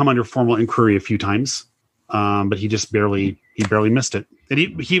did come under formal inquiry a few times, but he barely missed it. And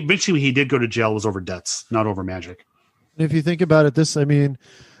he eventually, when he did go to jail, was over debts, not over magic. If you think about it,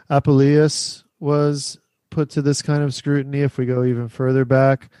 Apuleius was put to this kind of scrutiny if we go even further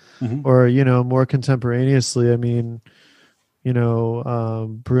back, or, more contemporaneously. I mean,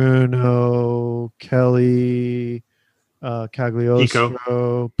 Bruno, Kelly,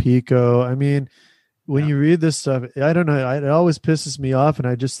 Cagliostro, Pico. I mean, when you read this stuff, I don't know, it always pisses me off. And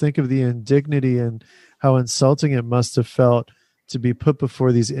I just think of the indignity and how insulting it must have felt to be put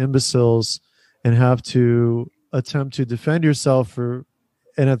before these imbeciles and have to attempt to defend yourself and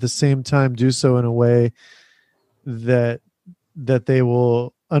at the same time do so in a way that they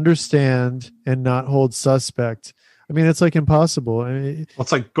will understand and not hold suspect. I mean, it's like impossible. I mean, well,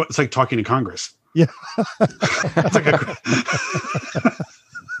 it's like talking to Congress. Yeah. It's like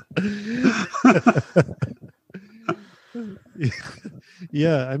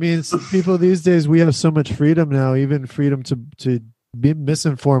yeah. I mean, people these days, we have so much freedom now, even freedom to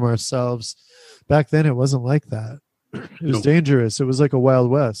misinform ourselves. Back then, it wasn't like that. It was dangerous. It was like a Wild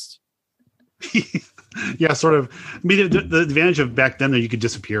West. Yeah, sort of. I mean, the advantage of back then that you could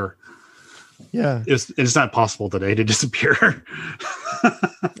disappear. Yeah, it's not possible today to disappear.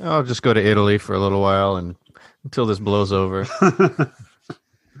 I'll just go to Italy for a little while and until this blows over.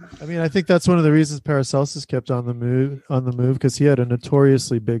 I mean, I think that's one of the reasons Paracelsus kept on the move because he had a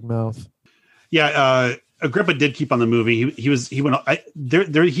notoriously big mouth. Yeah, Agrippa did keep on the move. He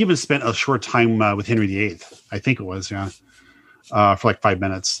even spent a short time with Henry VIII. I think it was, for like 5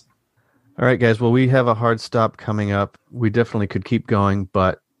 minutes. All right, guys. Well, we have a hard stop coming up. We definitely could keep going,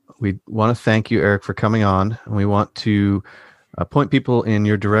 but we want to thank you, Eric, for coming on, and we want to point people in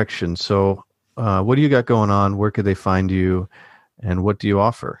your direction. So what do you got going on? Where could they find you, and what do you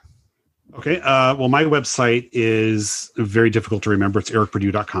offer? Okay. Well, my website is very difficult to remember. It's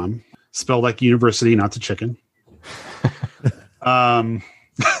ericpurdue.com. Spelled like university, not the chicken. And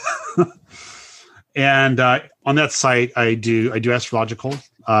on that site, I do astrological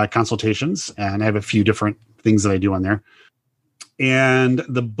consultations, and I have a few different things that I do on there. And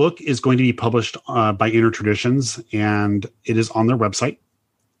the book is going to be published by Inner Traditions, and it is on their website.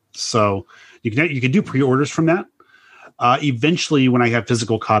 So you can do pre-orders from that. Eventually, when I have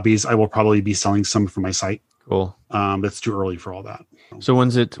physical copies, I will probably be selling some from my site. Cool. That's too early for all that. So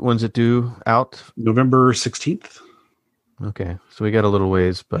when's it due out? November 16th. Okay, so we got a little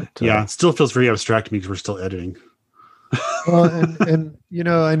ways, but yeah, it still feels very abstract to me because we're still editing. Well, and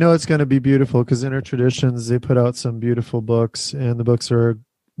I know it's going to be beautiful because Inner Traditions, they put out some beautiful books, and the books are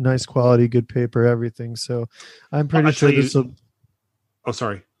nice quality, good paper, everything. So I'm pretty sure this will. Oh,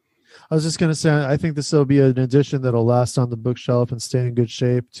 sorry. I was just going to say, I think this will be an edition that'll last on the bookshelf and stay in good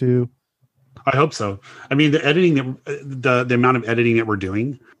shape too. I hope so. I mean, the editing, the amount of editing that we're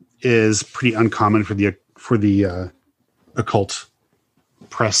doing is pretty uncommon for the occult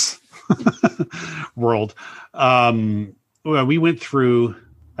press world. Well, we went through,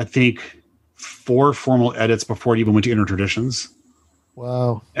 I think, 4 formal edits before it even went to Inner Traditions.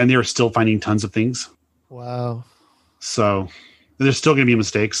 Wow. And they're still finding tons of things. Wow. So there's still going to be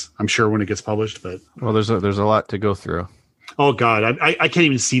mistakes, I'm sure, when it gets published. But well, there's a lot to go through. Oh God, I can't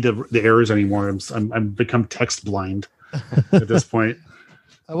even see the errors anymore. I'm become text blind at this point.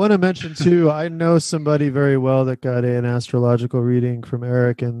 I want to mention too, I know somebody very well that got an astrological reading from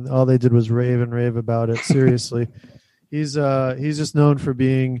Eric, and all they did was rave about it. Seriously. He's just known for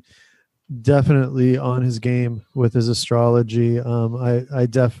being definitely on his game with his astrology.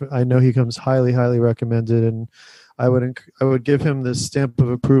 I know he comes highly recommended, and I would give him the stamp of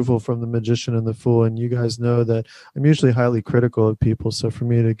approval from the Magician and the Fool. And you guys know that I'm usually highly critical of people, so for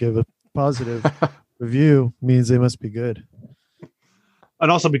me to give a positive review means they must be good.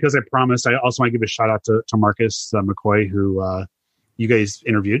 And also because I promised, I also want to give a shout out to Marcus McCoy, who you guys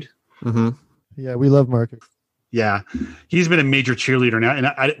interviewed. Mm-hmm. Yeah, we love Marcus. Yeah, he's been a major cheerleader now, and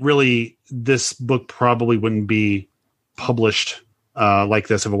I really, this book probably wouldn't be published like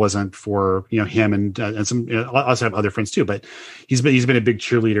this if it wasn't for him and some. I also have other friends too, but he's been a big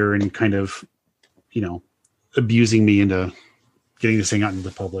cheerleader and kind of abusing me into getting this thing out into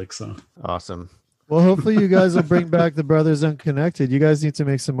the public. So awesome. Well, hopefully you guys will bring back the Brothers Unconnected. You guys need to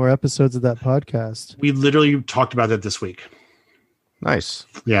make some more episodes of that podcast. We literally talked about that this week. Nice.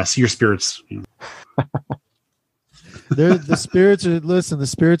 Yeah, see your spirits. The spirits are, listen, the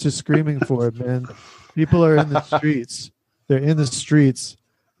spirits are screaming for it, man. People are in the streets. They're in the streets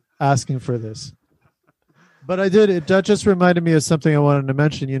asking for this. But that just reminded me of something I wanted to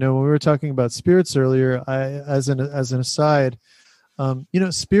mention. When we were talking about spirits earlier, as an aside,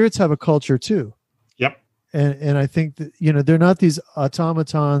 spirits have a culture too. Yep. And I think that, they're not these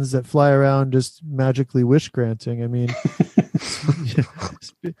automatons that fly around just magically wish granting. I mean,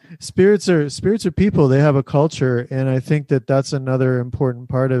 spirits are people. They have a culture. And I think that that's another important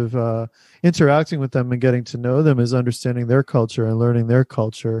part of interacting with them and getting to know them, is understanding their culture and learning their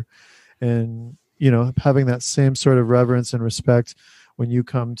culture, and, having that same sort of reverence and respect when you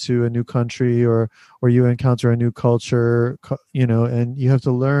come to a new country or you encounter a new culture, and you have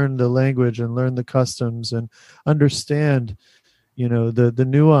to learn the language and learn the customs and understand, the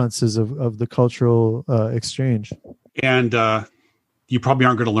nuances of the cultural exchange. And you probably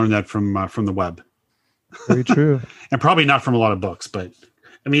aren't going to learn that from the web. Very true. And probably not from a lot of books, but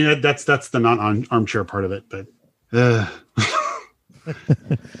I mean, that's the non-armchair part of it, but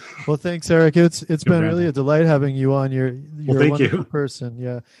Well, thanks, Eric. It's been really a delight having you on. You're a wonderful person.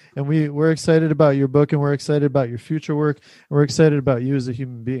 Yeah. And we're excited about your book, and we're excited about your future work, and we're excited about you as a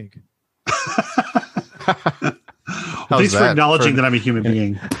human being. Thanks for acknowledging that I'm a human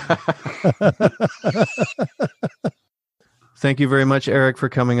being. thank you very much, Eric, for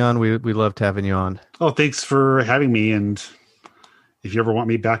coming on. We loved having you on. Oh, thanks for having me. And if you ever want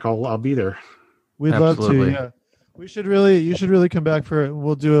me back, I'll be there. We'd Absolutely. love to. Yeah, you should really come back for it.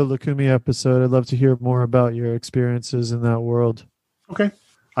 We'll do a Lukumi episode. I'd love to hear more about your experiences in that world. Okay,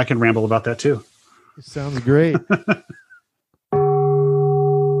 I can ramble about that too. It sounds great.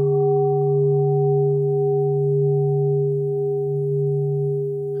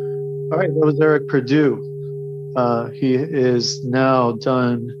 All right, that was Eric Purdue. He is now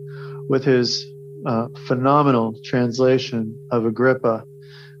done with his phenomenal translation of Agrippa.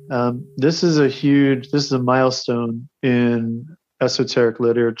 This is a milestone in esoteric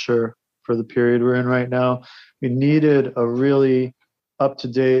literature for the period we're in right now. We needed a really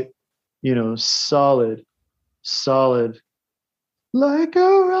up-to-date, solid, like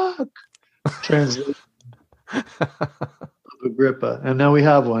a rock translation of Agrippa. And now we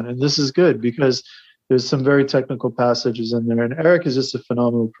have one. And this is good because there's some very technical passages in there. And Eric is just a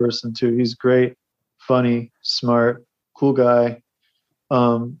phenomenal person too. He's great, funny, smart, cool guy.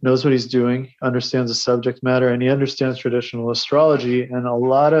 Knows what he's doing, understands the subject matter, and he understands traditional astrology. And a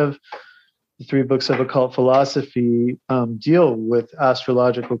lot of the 3 books of occult philosophy deal with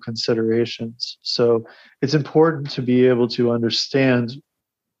astrological considerations. So it's important to be able to understand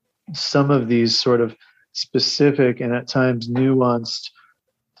some of these sort of specific and at times nuanced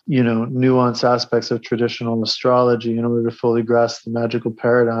aspects of traditional astrology in order to fully grasp the magical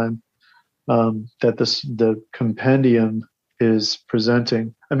paradigm that the compendium is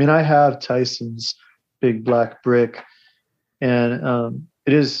presenting. I mean, I have Tyson's Big Black Brick, and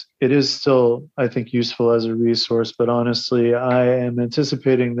it is still, I think, useful as a resource. But honestly, I am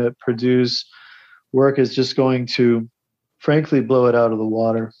anticipating that Purdue's work is just going to, frankly, blow it out of the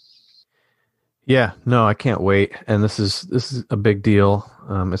water. Yeah, no, I can't wait. And this is a big deal.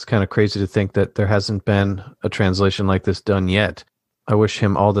 It's kind of crazy to think that there hasn't been a translation like this done yet. I wish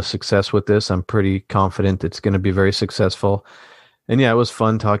him all the success with this. I'm pretty confident it's going to be very successful. And yeah, it was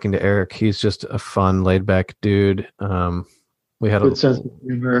fun talking to Eric. He's just a fun, laid-back dude. We had Good sense of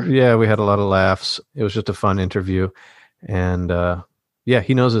humor. Yeah, we had a lot of laughs. It was just a fun interview. And yeah,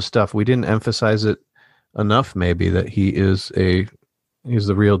 he knows his stuff. We didn't emphasize it enough, maybe, that he's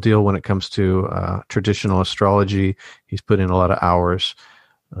the real deal when it comes to traditional astrology. He's put in a lot of hours,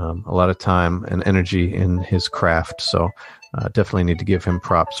 a lot of time and energy in his craft. So definitely need to give him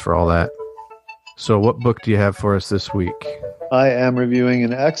props for all that. So what book do you have for us this week? I am reviewing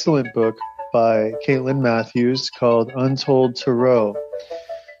an excellent book by Caitlin Matthews called Untold Tarot.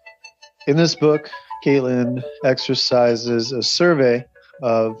 In this book, Caitlin exercises a survey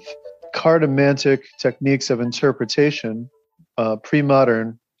of cartomantic techniques of interpretation,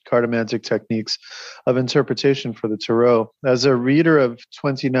 pre-modern cartomantic techniques of interpretation for the tarot. As a reader of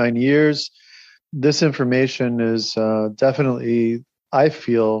 29 years, this information is definitely, I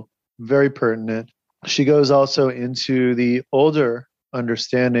feel, very pertinent. She goes also into the older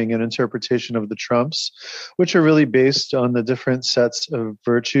understanding and interpretation of the trumps, which are really based on the different sets of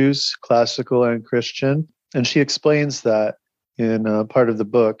virtues, classical and Christian. And she explains that in part of the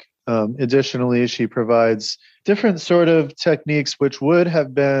book. Additionally, she provides different sort of techniques which would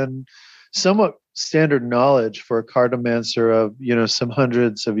have been somewhat standard knowledge for a cartomancer of, some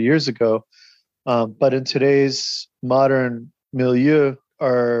hundreds of years ago. But in today's modern milieu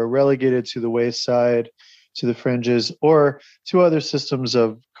are relegated to the wayside, to the fringes, or to other systems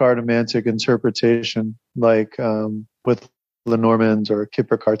of cartomantic interpretation, like with Lenormand or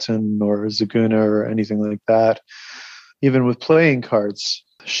Kipper-Carton or Zaguna or anything like that, even with playing cards.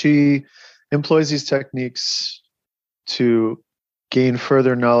 She employs these techniques to gain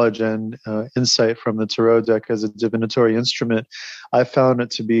further knowledge and insight from the tarot deck as a divinatory instrument. I found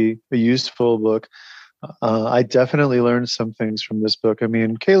it to be a useful book. I definitely learned some things from this book. I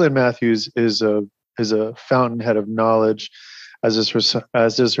mean, Caitlin Matthews is a fountainhead of knowledge, as is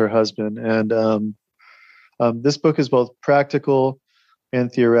her husband. And this book is both practical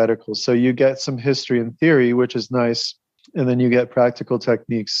and theoretical. So you get some history and theory, which is nice, and then you get practical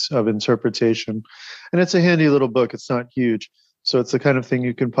techniques of interpretation. And it's a handy little book. It's not huge. So it's the kind of thing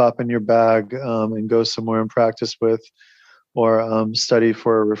you can pop in your bag and go somewhere and practice with, or study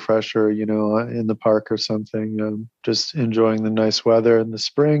for a refresher, in the park or something, just enjoying the nice weather in the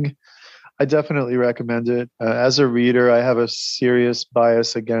spring. I definitely recommend it. As a reader, I have a serious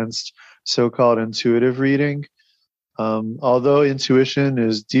bias against so-called intuitive reading. Although intuition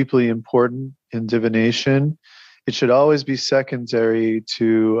is deeply important in divination, it should always be secondary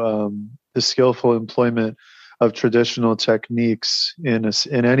to the skillful employment of traditional techniques in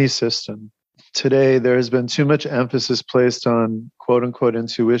any system. Today, there has been too much emphasis placed on quote-unquote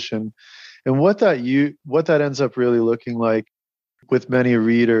intuition And what that ends up really looking like with many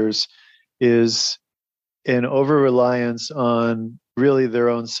readers is an over-reliance on really their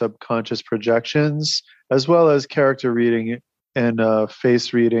own subconscious projections, as well as character reading and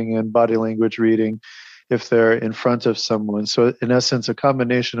face reading and body language reading if they're in front of someone. So in essence, a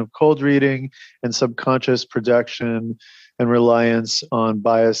combination of cold reading and subconscious projection and reliance on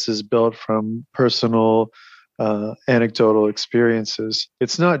biases built from personal anecdotal experiences.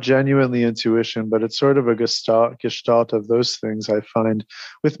 It's not genuinely intuition, but it's sort of a gestalt of those things, I find,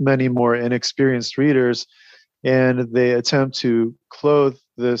 with many more inexperienced readers. And they attempt to clothe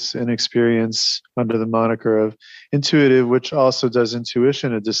this inexperience under the moniker of intuitive, which also does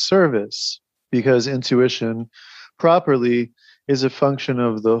intuition a disservice, because intuition properly is a function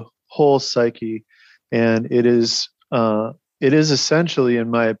of the whole psyche. And it is essentially, in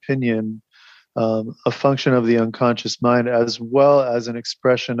my opinion, a function of the unconscious mind, as well as an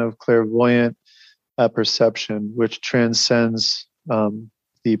expression of clairvoyant perception, which transcends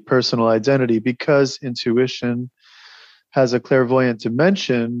the personal identity. Because intuition has a clairvoyant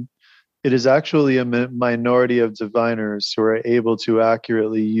dimension, it is actually a minority of diviners who are able to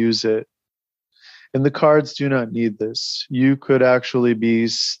accurately use it. And the cards do not need this. You could actually be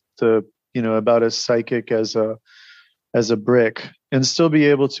about as psychic as a brick and still be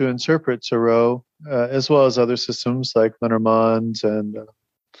able to interpret tarot, as well as other systems like Lenormand and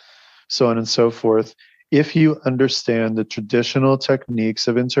so on and so forth, if you understand the traditional techniques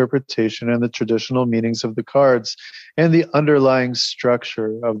of interpretation and the traditional meanings of the cards and the underlying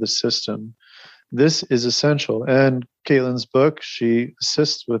structure of the system. This is essential. And Caitlin's book, she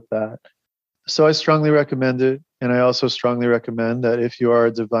assists with that. So I strongly recommend it. And I also strongly recommend that if you are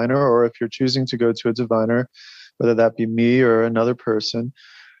a diviner, or if you're choosing to go to a diviner, whether that be me or another person,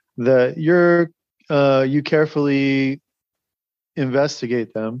 that you carefully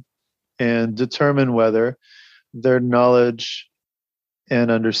investigate them and determine whether their knowledge and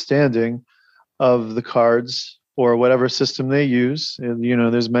understanding of the cards or whatever system they use. And,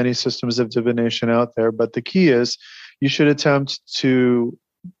 there's many systems of divination out there, but the key is you should attempt to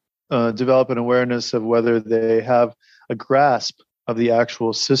develop an awareness of whether they have a grasp of the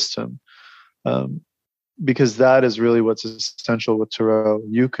actual system. Because that is really what's essential with tarot.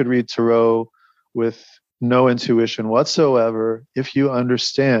 You could read tarot with no intuition whatsoever if you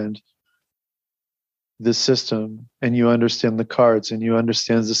understand the system and you understand the cards and you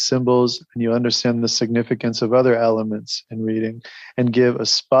understand the symbols and you understand the significance of other elements in reading, and give a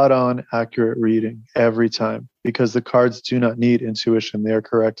spot-on, accurate reading every time, because the cards do not need intuition. They are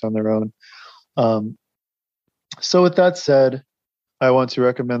correct on their own. So with that said, I want to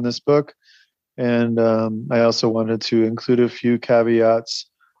recommend this book. And I also wanted to include a few caveats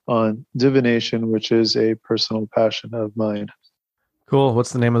on divination, which is a personal passion of mine. Cool.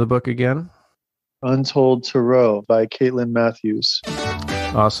 What's the name of the book again? Untold Tarot by Caitlin Matthews.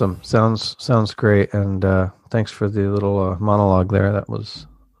 Awesome. Sounds great. And thanks for the little monologue there. That was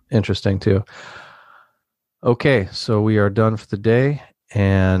interesting too. Okay, so we are done for the day.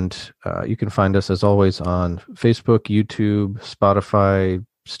 And you can find us, as always, on Facebook, YouTube, Spotify,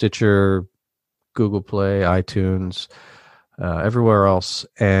 Stitcher, Google Play, iTunes, everywhere else.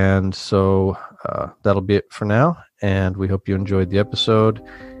 And so that'll be it for now. And we hope you enjoyed the episode.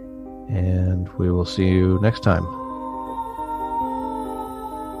 And we will see you next time.